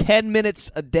little as 10 minutes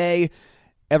a day.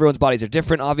 Everyone's bodies are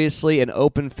different, obviously, and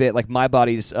Open Fit, like my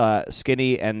body's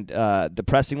skinny and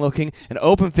depressing looking, and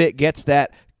Open Fit gets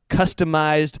that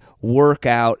customized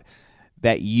workout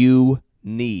that you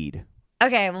need.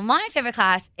 Okay, well, my favorite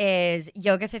class is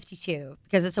Yoga 52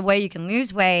 because it's a way you can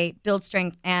lose weight, build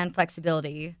strength and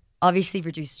flexibility, obviously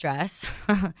reduce stress,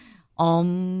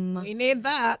 we need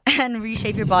that, and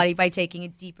reshape your body by taking a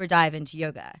deeper dive into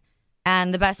yoga.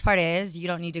 And the best part is you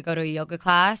don't need to go to a yoga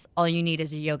class. All you need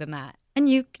is a yoga mat. And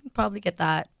you can probably get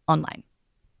that online.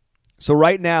 So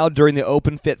right now, during the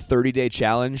Open Fit 30-day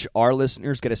challenge, our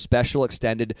listeners get a special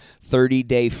extended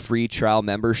 30-day free trial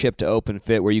membership to Open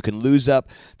Fit where you can lose up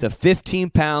to 15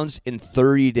 pounds in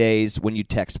 30 days when you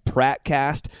text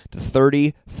PRATCAST to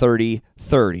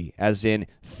 303030. As in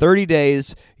 30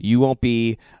 days, you won't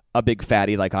be a big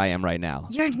fatty like I am right now.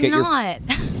 You're not.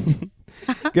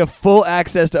 Get full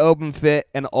access to Open Fit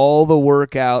and all the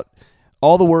workouts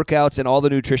and all the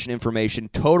nutrition information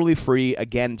totally free.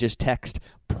 Again, just text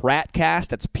PRATCAST,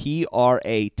 that's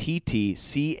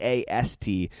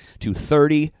PRATTCAST, to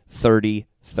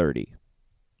 303030.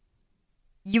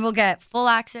 You will get full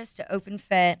access to Open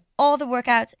Fit, all the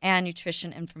workouts and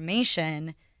nutrition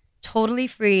information totally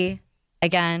free.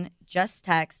 Again, just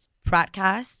text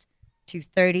PRATCAST to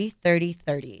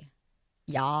 303030.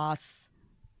 Yas.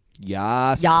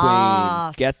 Yas,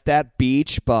 Yas. queen. Get that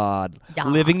beach bod. Yas.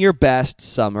 Living your best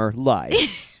summer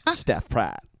life. Steph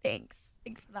Pratt. Thanks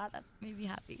for that. That made me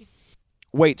happy.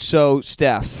 Wait, so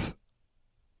Steph,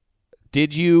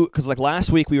 did you, because like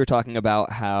last week we were talking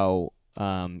about how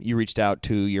you reached out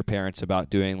to your parents about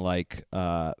doing like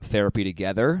therapy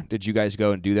together. Did you guys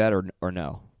go and do that or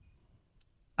no?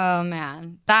 Oh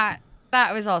man, that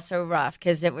was also rough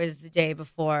because it was the day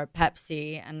before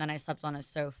Pepsi and then I slept on a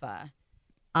sofa.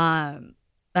 Then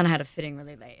I had a fitting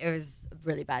really late. It was a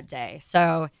really bad day.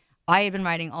 So I had been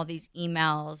writing all these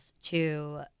emails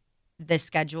to the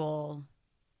schedule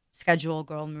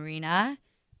girl Marina,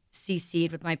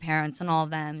 CC'd with my parents and all of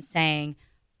them, saying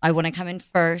I want to come in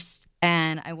first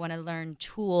and I want to learn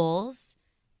tools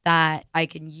that I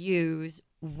can use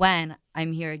when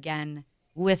I'm here again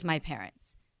with my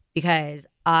parents, because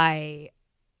I'll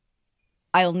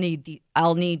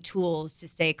need tools to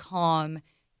stay calm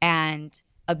and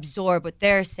absorb what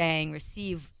they're saying,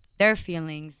 receive their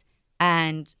feelings,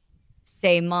 and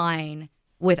say mine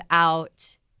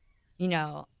without,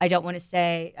 I don't want to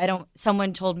say,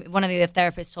 someone told me, one of the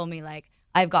therapists told me, like,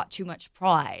 I've got too much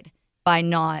pride by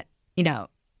not,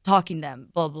 talking to them,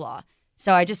 blah, blah.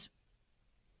 So I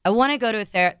want to go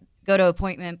to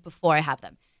appointment before I have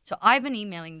them. So I've been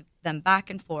emailing them back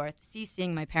and forth,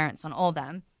 CCing my parents on all of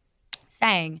them,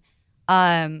 saying,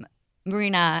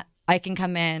 Marina, I can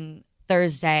come in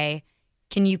Thursday.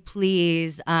 Can you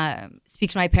please speak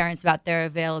to my parents about their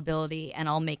availability and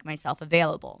I'll make myself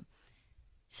available.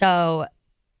 So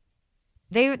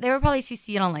they were probably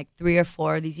CC'd on like 3 or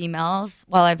 4 of these emails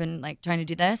while I've been like trying to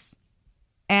do this.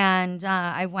 And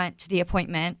I went to the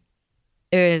appointment.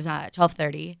 It was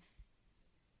 12:30.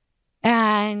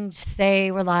 And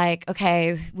they were like,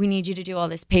 okay, we need you to do all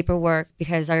this paperwork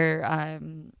because you're not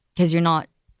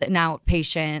an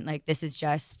outpatient. Like this is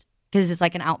just, because it's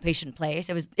like an outpatient place.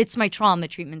 It's my trauma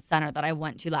treatment center that I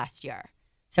went to last year.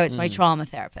 So it's my trauma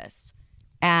therapist.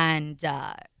 And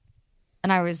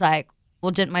I was like,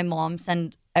 well, didn't my mom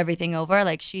send everything over?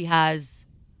 Like she has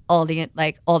all the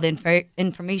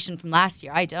information from last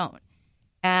year. I don't.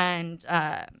 And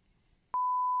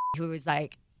who was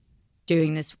like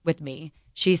doing this with me,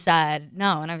 she said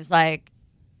no. And I was like,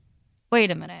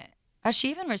 wait a minute. Has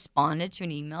she even responded to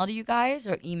an email to you guys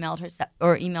or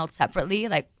emailed separately,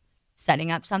 like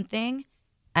setting up something?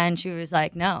 And she was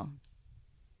like, no.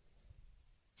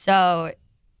 So,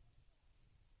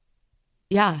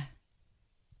 yeah.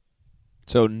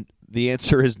 So the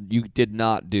answer is you did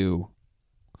not do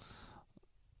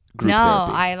group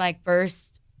therapy. I like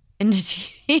burst into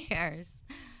tears.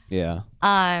 Yeah.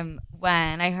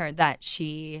 When I heard that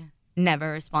she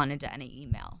never responded to any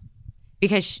email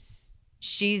because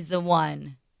she's the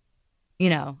one,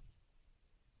 a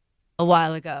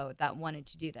while ago that wanted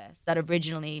to do this, that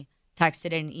originally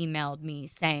texted and emailed me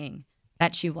saying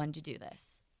that she wanted to do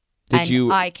this.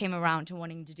 I came around to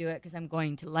wanting to do it because I'm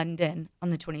going to London on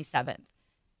the 27th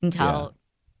until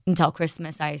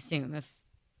Christmas, I assume, if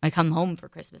I come home for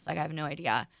Christmas. Like, I have no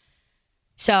idea.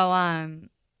 So,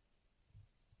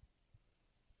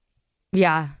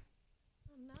 yeah.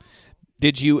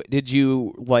 Did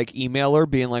you like email her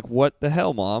being like, "What the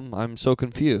hell, Mom? I'm so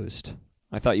confused.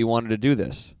 I thought you wanted to do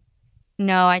this."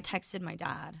 No, I texted my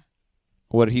dad.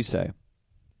 What did he say?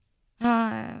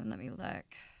 Let me look.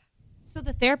 So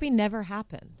the therapy never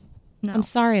happened. No. I'm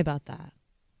sorry about that.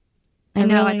 I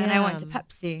know, really and then I went to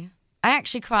Pepsi. I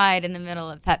actually cried in the middle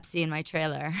of Pepsi in my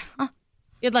trailer. You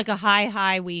had like a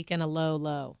high week and a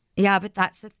low. Yeah, but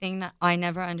that's the thing that I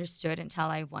never understood until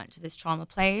I went to this trauma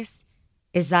place,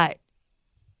 is that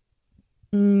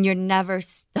you're never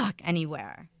stuck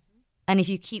anywhere. And if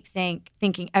you keep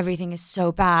thinking everything is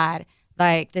so bad,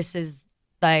 like this is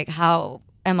like, how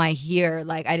am I here?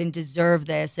 Like I didn't deserve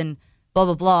this and blah,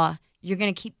 blah, blah. You're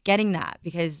going to keep getting that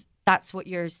because that's what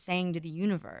you're saying to the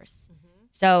universe. Mm-hmm.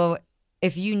 So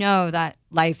if you know that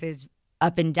life is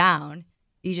up and down,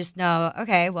 you just know,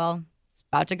 okay, well, it's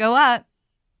about to go up.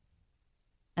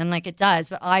 And like it does.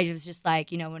 But I was just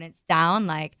like, when it's down,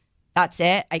 like that's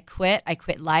it. I quit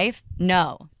life.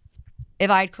 No. If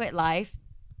I'd quit life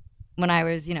when I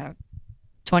was,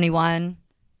 21,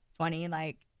 20,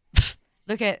 like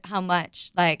look at how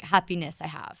much like happiness I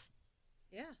have.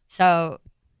 Yeah. So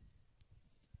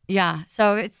yeah.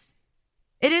 So it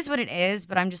is what it is,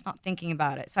 but I'm just not thinking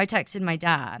about it. So I texted my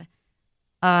dad.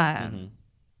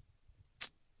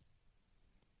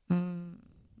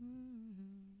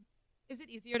 Is it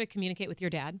easier to communicate with your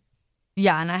dad?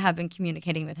 Yeah, and I have been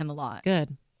communicating with him a lot.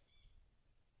 Good.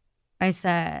 I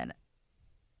said,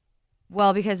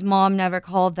 well, because Mom never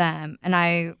called them and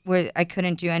I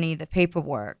couldn't do any of the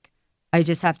paperwork. I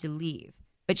just have to leave.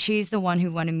 But she's the one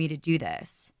who wanted me to do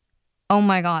this. Oh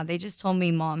my God, they just told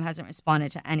me Mom hasn't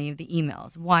responded to any of the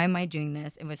emails. Why am I doing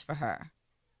this? It was for her.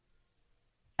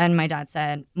 And my dad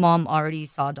said, Mom already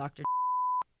saw Dr.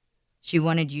 She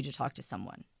wanted you to talk to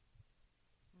someone.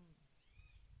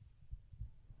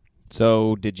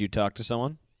 So did you talk to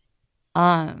someone?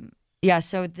 Yeah,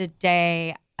 so the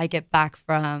day I get back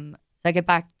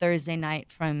Thursday night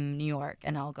from New York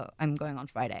and I'm going on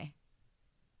Friday.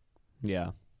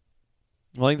 Yeah.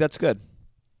 Well, I think that's good.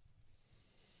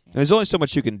 Yeah. There's only so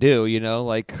much you can do,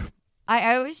 like.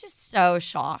 I was just so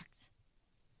shocked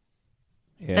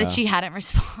that she hadn't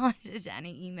responded to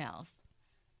any emails.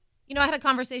 I had a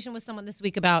conversation with someone this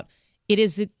week about it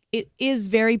is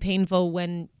very painful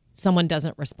when someone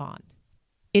doesn't respond.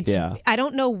 I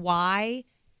don't know why,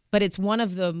 but it's one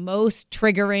of the most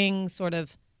triggering sort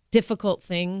of difficult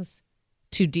things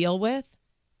to deal with.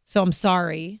 So I'm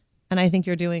sorry. And I think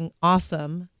you're doing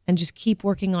awesome, and just keep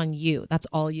working on you. That's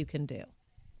all you can do.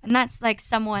 And that's like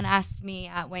someone asked me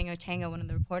at Wango Tango, one of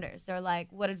the reporters, they're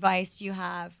like, what advice do you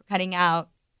have for cutting out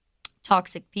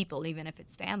toxic people, even if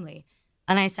it's family?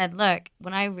 And I said, look,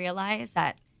 when I realized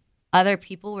that other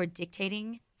people were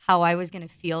dictating how I was going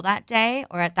to feel that day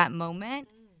or at that moment,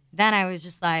 then I was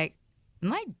just like,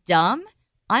 am I dumb?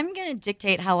 I'm going to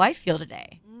dictate how I feel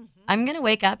today. Mm-hmm. I'm going to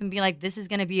wake up and be like, this is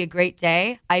going to be a great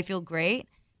day. I feel great.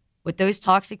 What those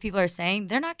toxic people are saying,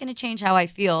 they're not going to change how I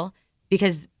feel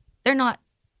because they're not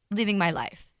living my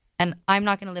life. And I'm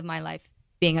not going to live my life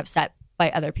being upset by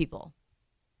other people.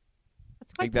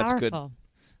 That's quite powerful.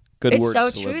 It's words so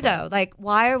to true, live by. though. Like,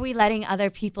 why are we letting other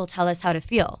people tell us how to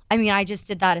feel? I mean, I just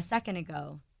did that a second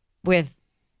ago with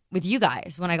you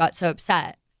guys when I got so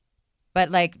upset.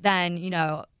 But, like, then,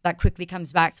 that quickly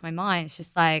comes back to my mind. It's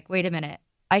just like, wait a minute.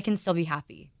 I can still be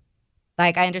happy.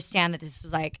 Like, I understand that this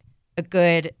was, like, a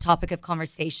good topic of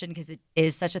conversation because it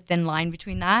is such a thin line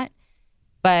between that.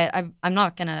 But I'm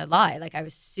not going to lie. Like, I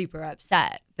was super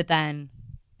upset. But then,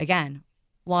 again,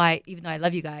 why, even though I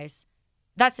love you guys,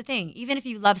 that's the thing. Even if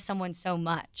you love someone so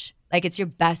much, like it's your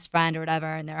best friend or whatever,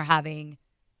 and they're having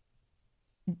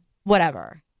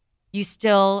whatever, you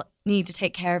still need to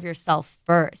take care of yourself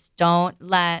first. Don't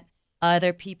let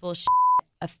other people's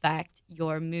affect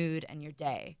your mood and your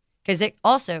day, because it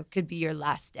also could be your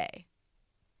last day.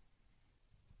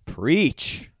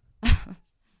 Preach.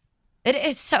 It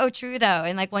is so true, though.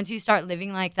 And like once you start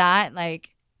living like that,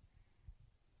 like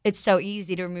it's so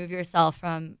easy to remove yourself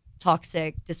from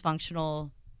toxic,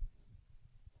 dysfunctional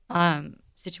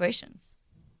situations.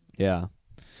 Yeah.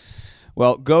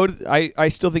 Well, I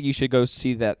still think you should go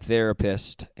see that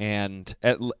therapist, and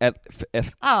I'm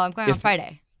going on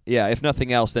Friday. Yeah, if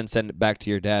nothing else, then send it back to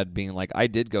your dad, being like, I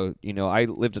did go. I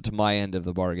lived up to my end of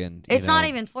the bargain. It's not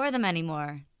even for them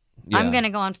anymore. Yeah. I'm gonna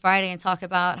go on Friday and talk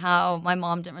about how my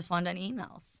mom didn't respond to any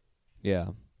emails. Yeah,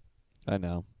 I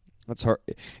know. That's hard.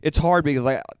 It's hard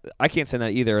because I can't send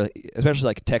that either, especially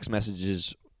like text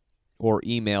messages or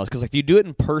emails. Because if you do it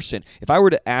in person, if I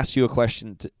were to ask you a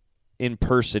question in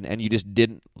person and you just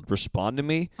didn't respond to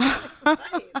me,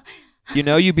 You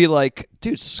know, you'd be like,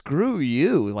 dude, screw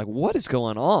you. Like, what is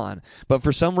going on? But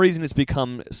for some reason, it's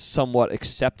become somewhat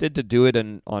accepted to do it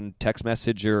on text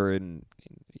message or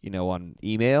on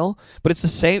email. But it's the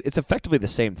same. It's effectively the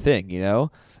same thing, you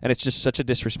know? And it's just such a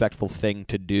disrespectful thing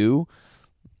to do.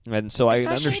 And so I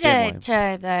understand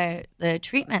Especially to the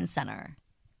treatment center.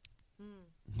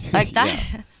 Like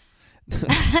that.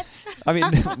 I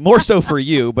mean, more so for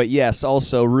you, but yes,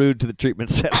 also rude to the treatment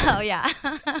center. Oh, yeah.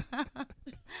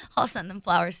 I'll send them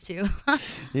flowers, too.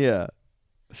 Yeah.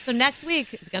 So next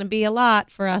week, it's going to be a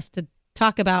lot for us to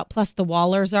talk about, plus the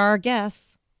Wallers are our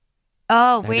guests.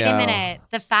 Oh, wait a minute.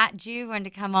 The fat Jew going to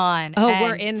come on. Oh, and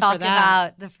we're in talk for that.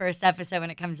 about the first episode when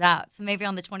it comes out. So maybe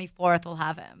on the 24th, we'll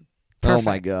have him. Perfect. Oh,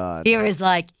 my God. He was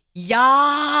like,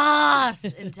 yas,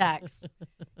 in text.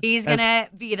 He's going to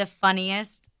be the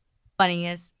funniest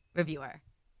reviewer.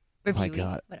 Oh my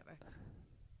God. Whatever.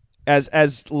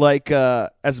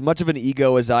 As much of an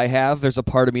ego as I have, there's a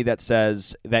part of me that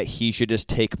says that he should just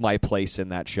take my place in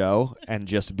that show and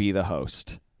just be the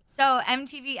host. So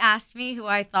MTV asked me who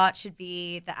I thought should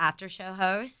be the after show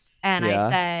host, and I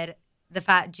said the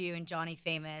Fat Jew and Johnny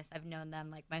Famous. I've known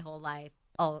them like my whole life.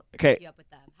 I'll hook you up with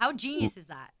them. How genius is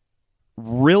that?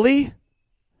 Really?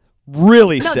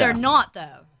 Really, No, Steph? they're not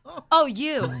though. Oh,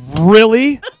 you.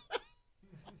 Really?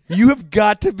 You have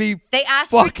got to be They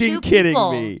asked fucking for two kidding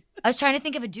people. me. I was trying to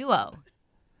think of a duo.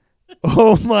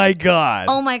 Oh my God.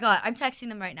 Oh my God. I'm texting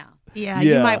them right now. Yeah,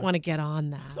 you might want to get on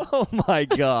that. Oh my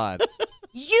God.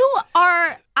 You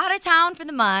are out of town for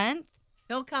the month.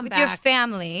 He'll come with back. your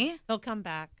family. He'll come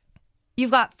back.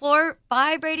 You've got 5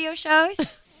 radio shows.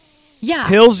 Yeah.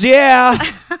 Hills, yeah.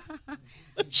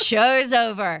 Show's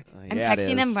over. I'm yeah, it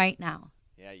texting them is. right now.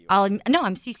 Yeah, you I'm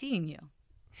CCing you.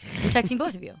 I'm texting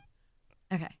both of you.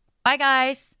 Okay. Bye,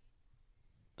 guys.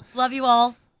 Love you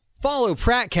all. Follow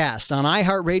Prattcast on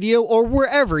iHeartRadio or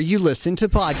wherever you listen to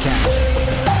podcasts.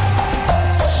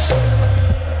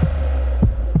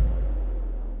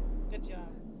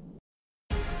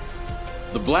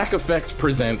 The Black Effect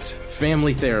presents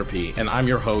Family Therapy, and I'm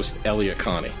your host, Elliot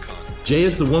Connie. Jay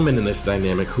is the woman in this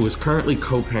dynamic who is currently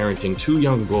co-parenting 2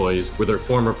 young boys with her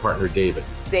former partner, David.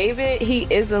 David, he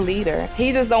is a leader.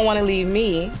 He just don't want to leave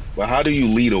me. But how do you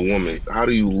lead a woman? How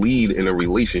do you lead in a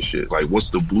relationship? Like, what's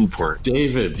the blueprint?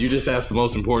 David, you just asked the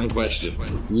most important question.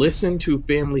 Listen to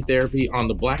Family Therapy on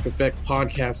the Black Effect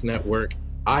Podcast Network,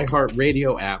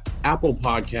 iHeartRadio app, Apple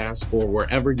Podcasts, or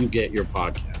wherever you get your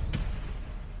podcasts.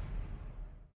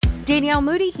 Danielle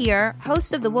Moody here,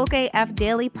 host of the Woke AF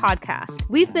Daily podcast.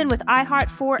 We've been with iHeart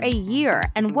for a year,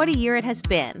 and what a year it has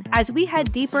been. As we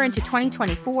head deeper into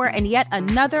 2024 and yet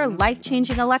another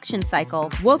life-changing election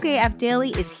cycle, Woke AF Daily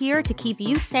is here to keep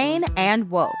you sane and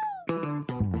woke.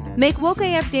 Make Woke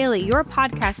AF Daily your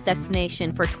podcast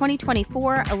destination for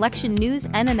 2024 election news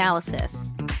and analysis.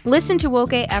 Listen to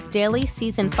Woke AF Daily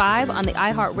Season 5 on the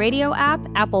iHeartRadio app,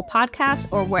 Apple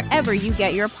Podcasts, or wherever you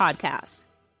get your podcasts.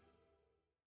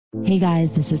 Hey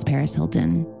guys, this is Paris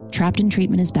Hilton. Trapped in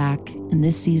Treatment is back, and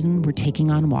this season we're taking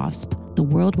on WASP, the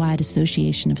Worldwide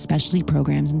Association of Specialty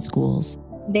Programs in Schools.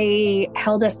 They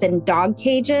held us in dog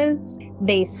cages.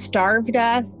 They starved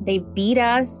us. They beat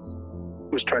us.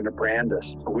 Was trying to brand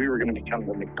us. So we were going to become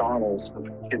the McDonald's of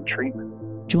kid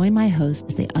treatment. Join my hosts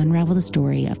as they unravel the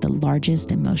story of the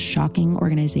largest and most shocking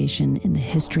organization in the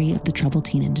history of the troubled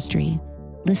teen industry.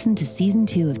 Listen to Season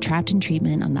 2 of Trapped in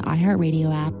Treatment on the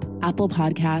iHeartRadio app, Apple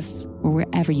Podcasts, or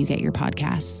wherever you get your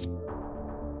podcasts.